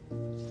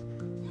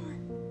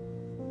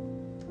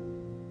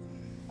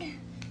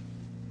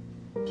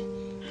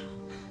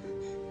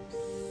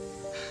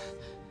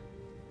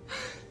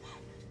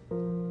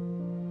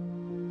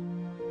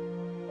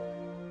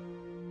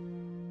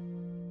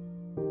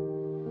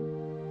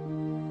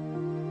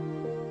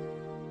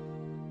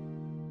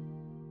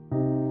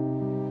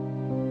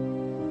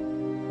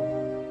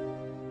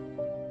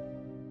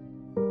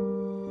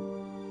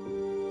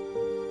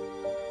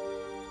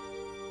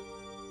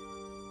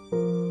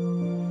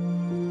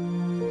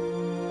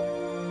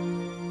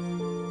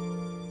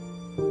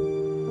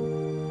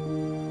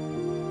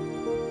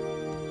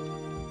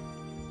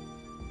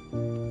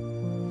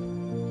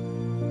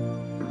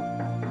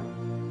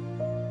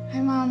 Hi,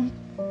 Mom.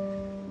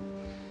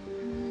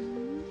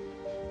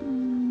 Oh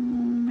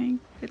my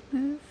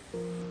goodness.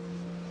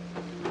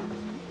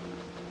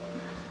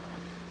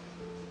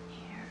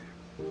 Here.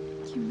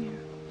 Come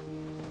here.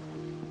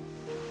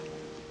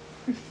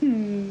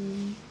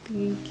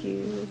 Thank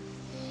you.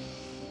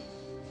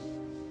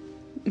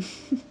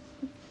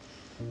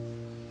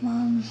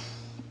 Mom.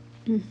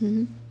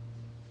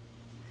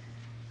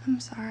 I'm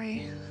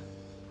sorry.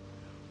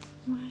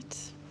 What?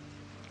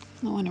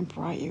 No one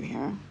brought you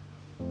here.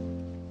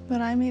 But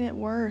I made it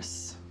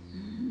worse.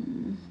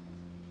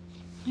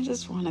 I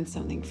just wanted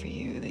something for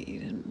you that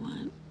you didn't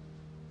want.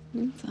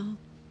 That's all.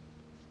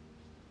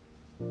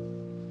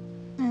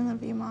 I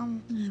love you,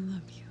 Mom. I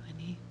love you,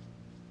 honey.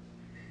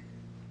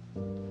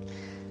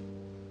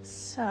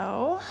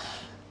 So,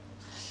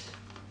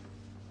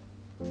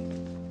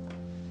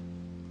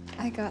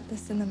 I got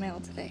this in the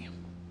mail today.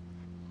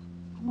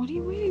 What are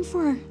you waiting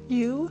for?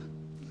 You?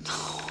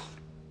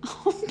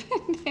 Open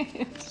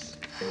it.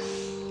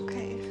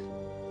 Okay.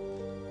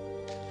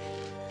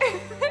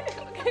 okay.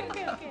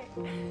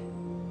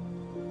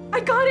 I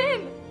got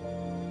in!